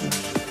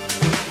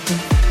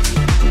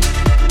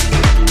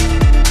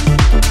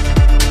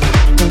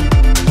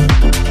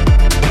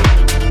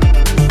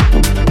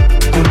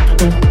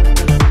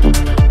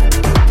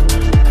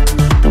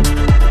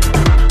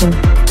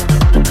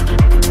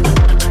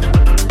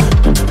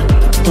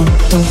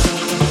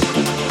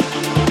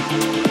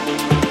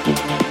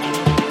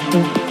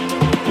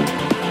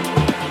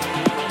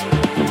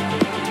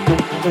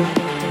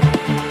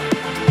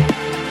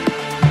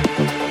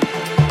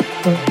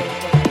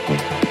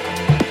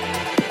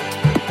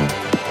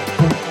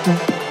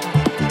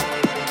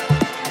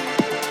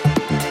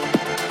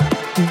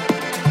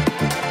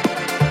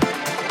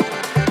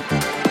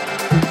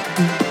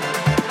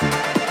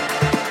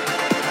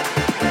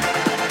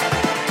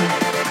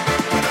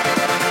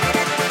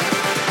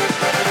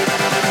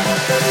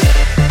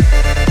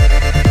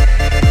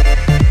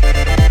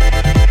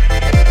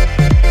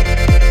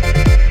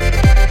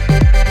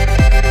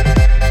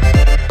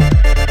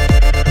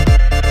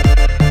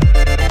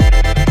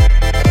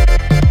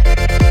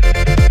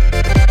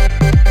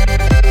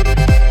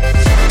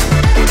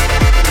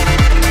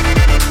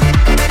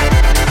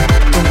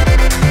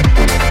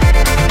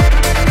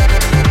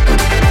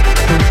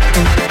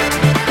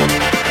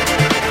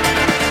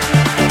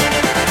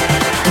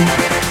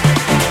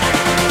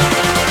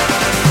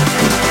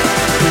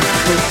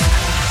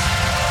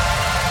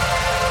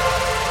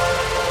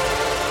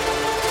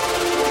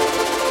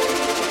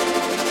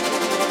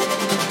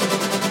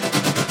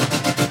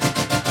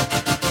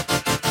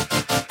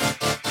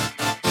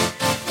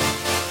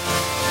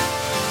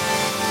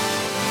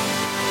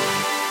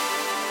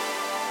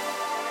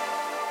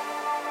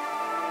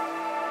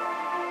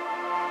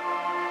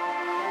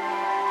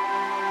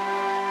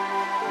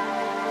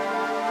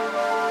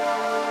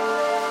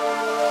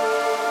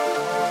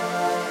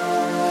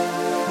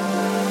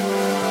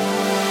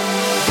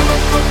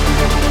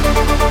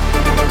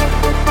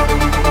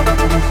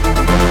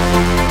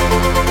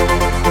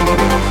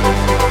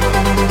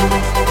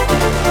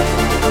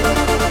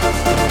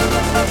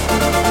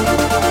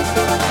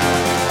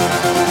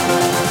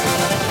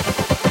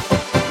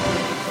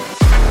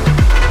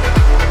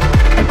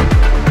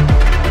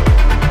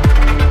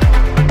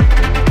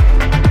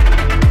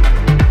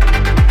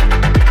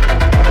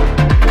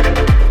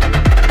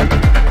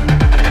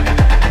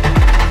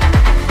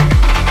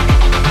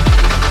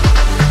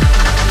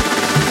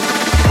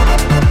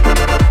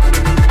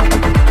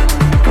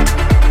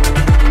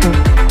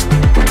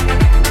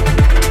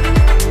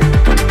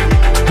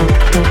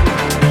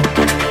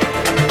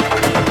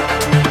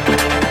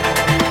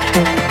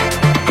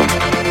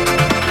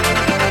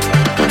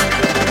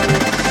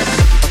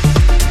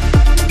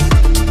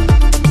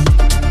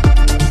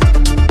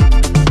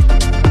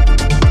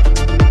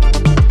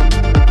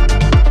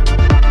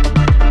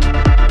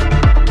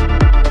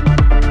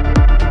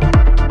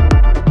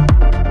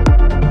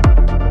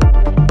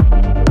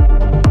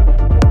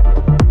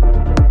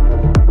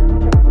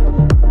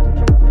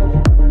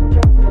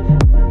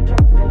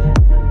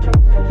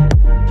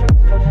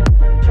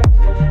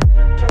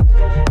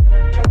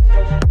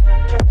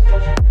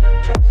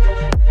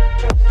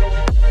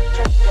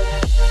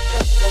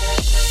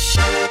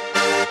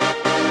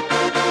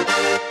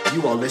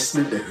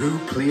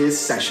 Plays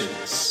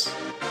Sessions.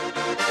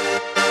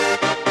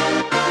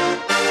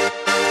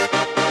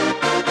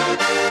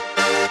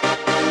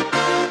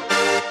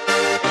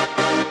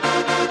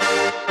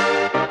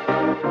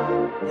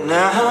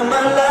 Now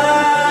my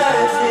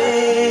life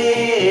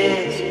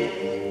is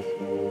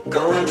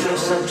going through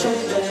some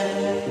changes.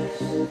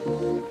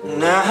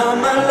 Now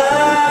my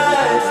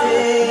life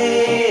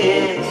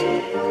is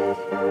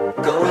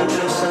going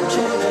through some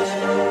changes.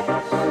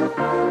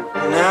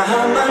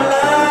 Now my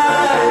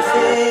life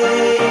is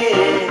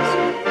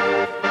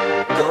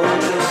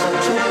going through some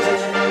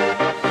changes.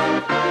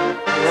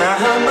 Now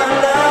my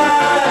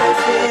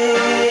life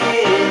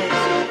is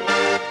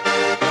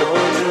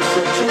going through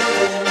some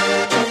changes.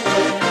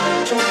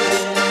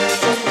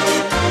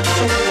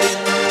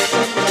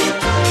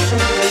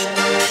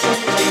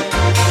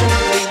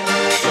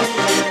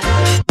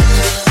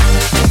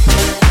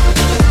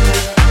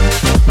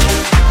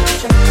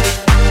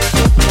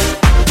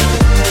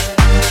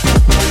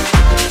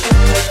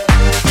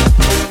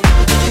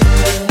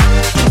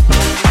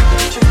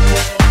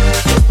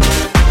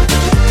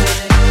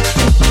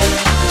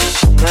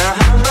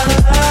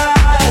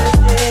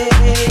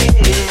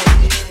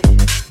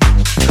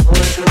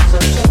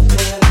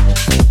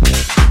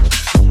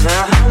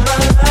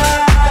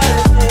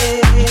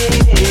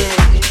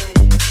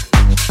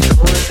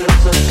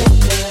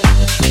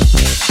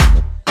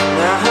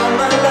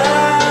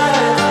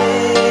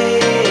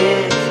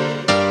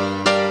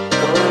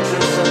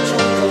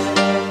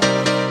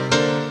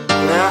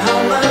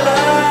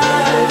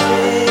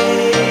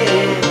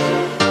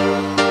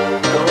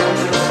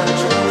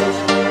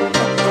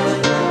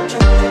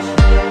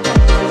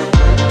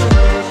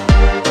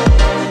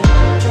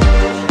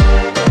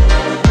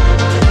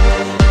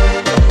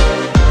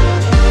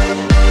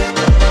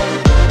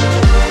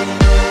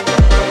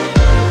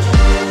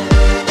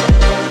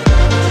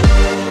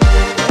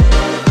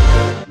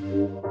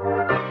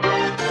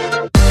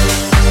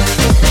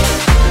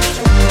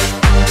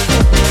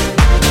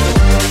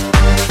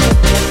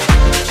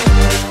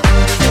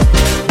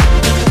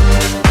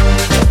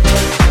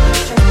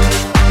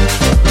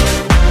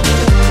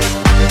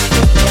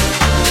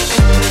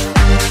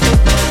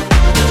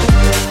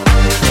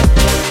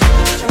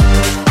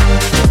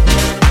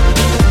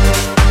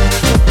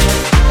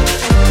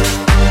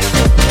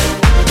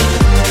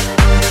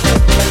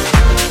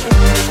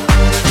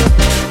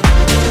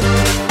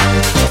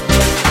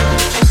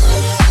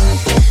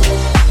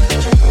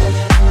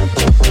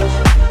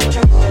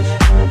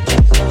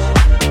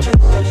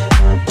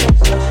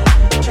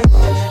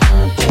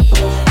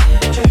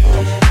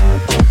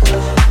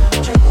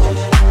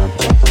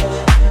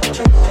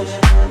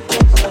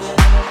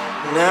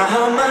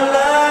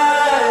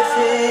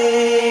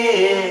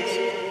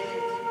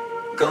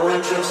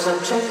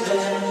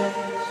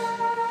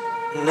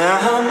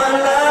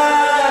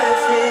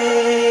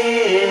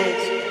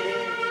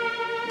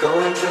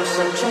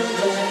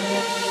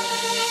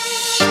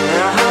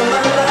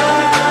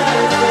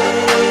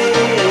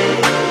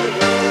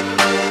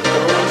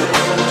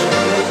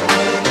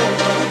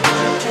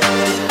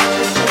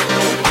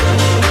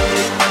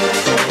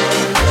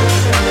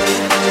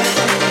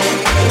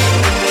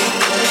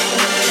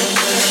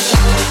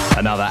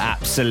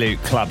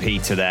 Absolute club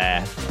heater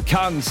there.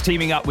 Kungs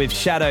teaming up with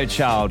Shadow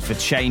Child for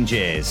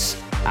Changes.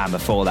 And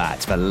before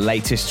that, the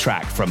latest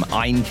track from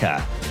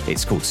Einka.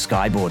 It's called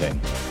Skyboarding.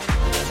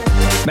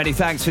 Many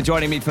thanks for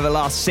joining me for the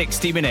last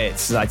 60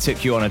 minutes as I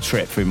took you on a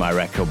trip through my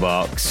record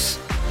box.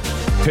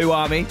 Who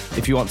Army?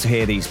 If you want to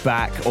hear these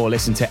back or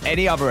listen to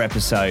any other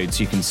episodes,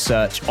 you can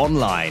search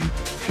online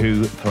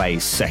Who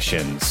Plays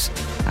Sessions.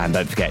 And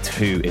don't forget,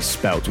 Who is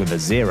spelt with a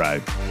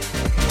 0.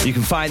 You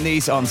can find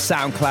these on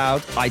SoundCloud,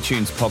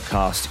 iTunes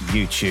Podcast,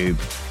 YouTube,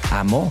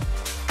 and more.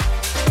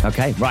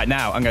 Okay, right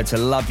now I'm going to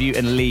love you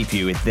and leave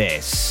you with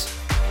this.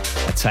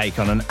 A take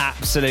on an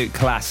absolute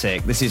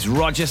classic. This is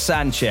Roger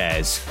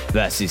Sanchez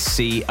versus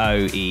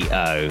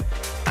COEO.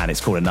 And it's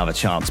called Another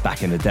Chance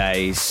Back in the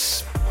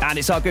Days. And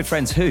it's our good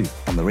friends Who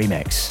on the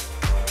remix.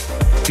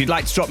 If you'd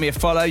like to drop me a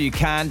follow, you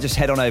can. Just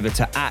head on over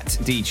to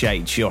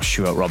 @DJ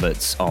Joshua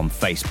Roberts on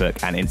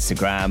Facebook and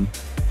Instagram.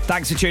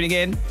 Thanks for tuning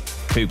in.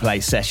 Who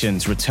Plays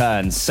Sessions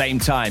returns same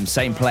time,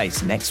 same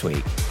place next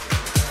week.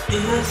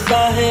 If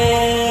I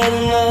had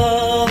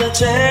another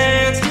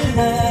chance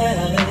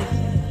tonight,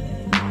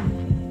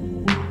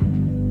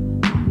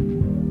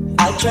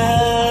 I'd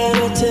try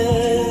to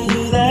tell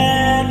you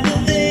that the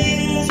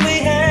things we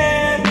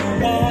had were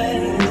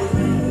right.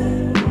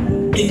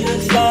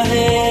 If I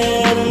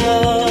had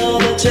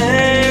another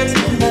chance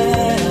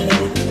tonight,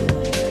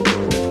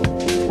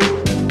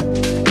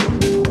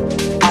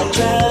 I'd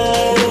try.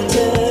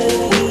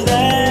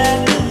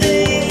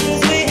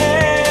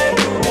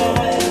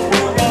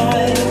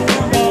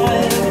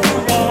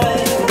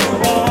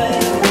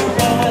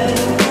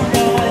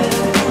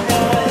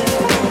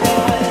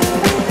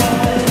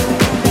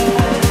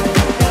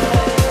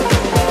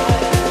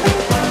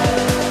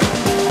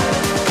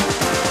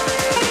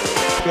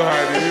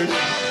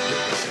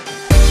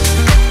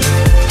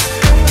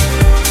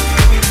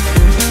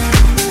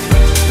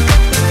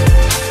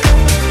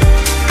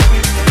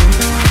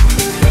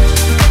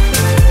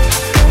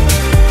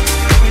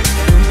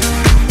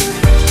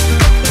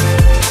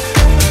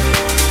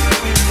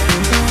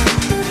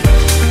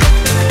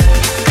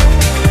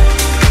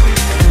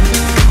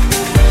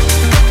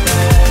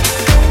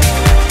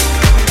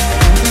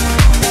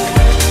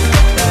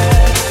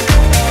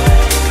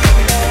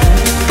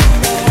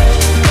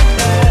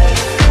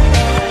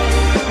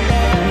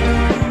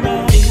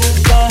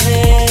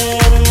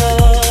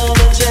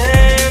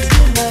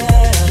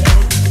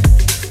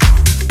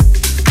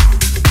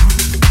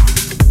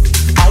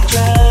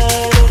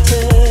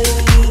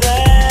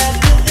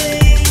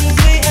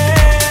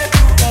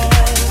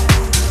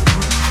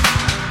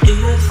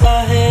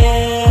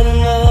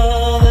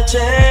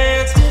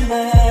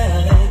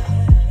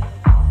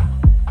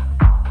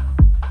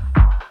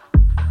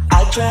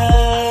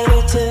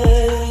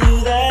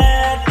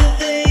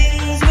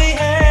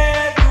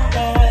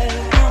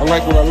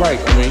 like what I like.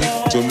 I mean,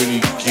 so many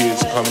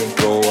kids come and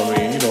go. I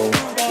mean, you know,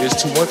 there's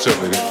too much of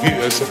it.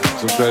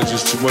 Sometimes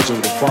it's too much of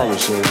it to follow.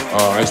 So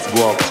I used to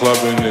go out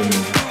clubbing and,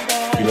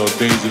 you know,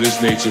 things of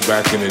this nature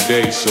back in the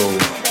day. So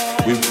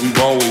we've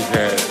always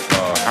had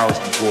house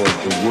before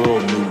the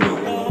world knew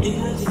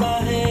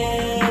it.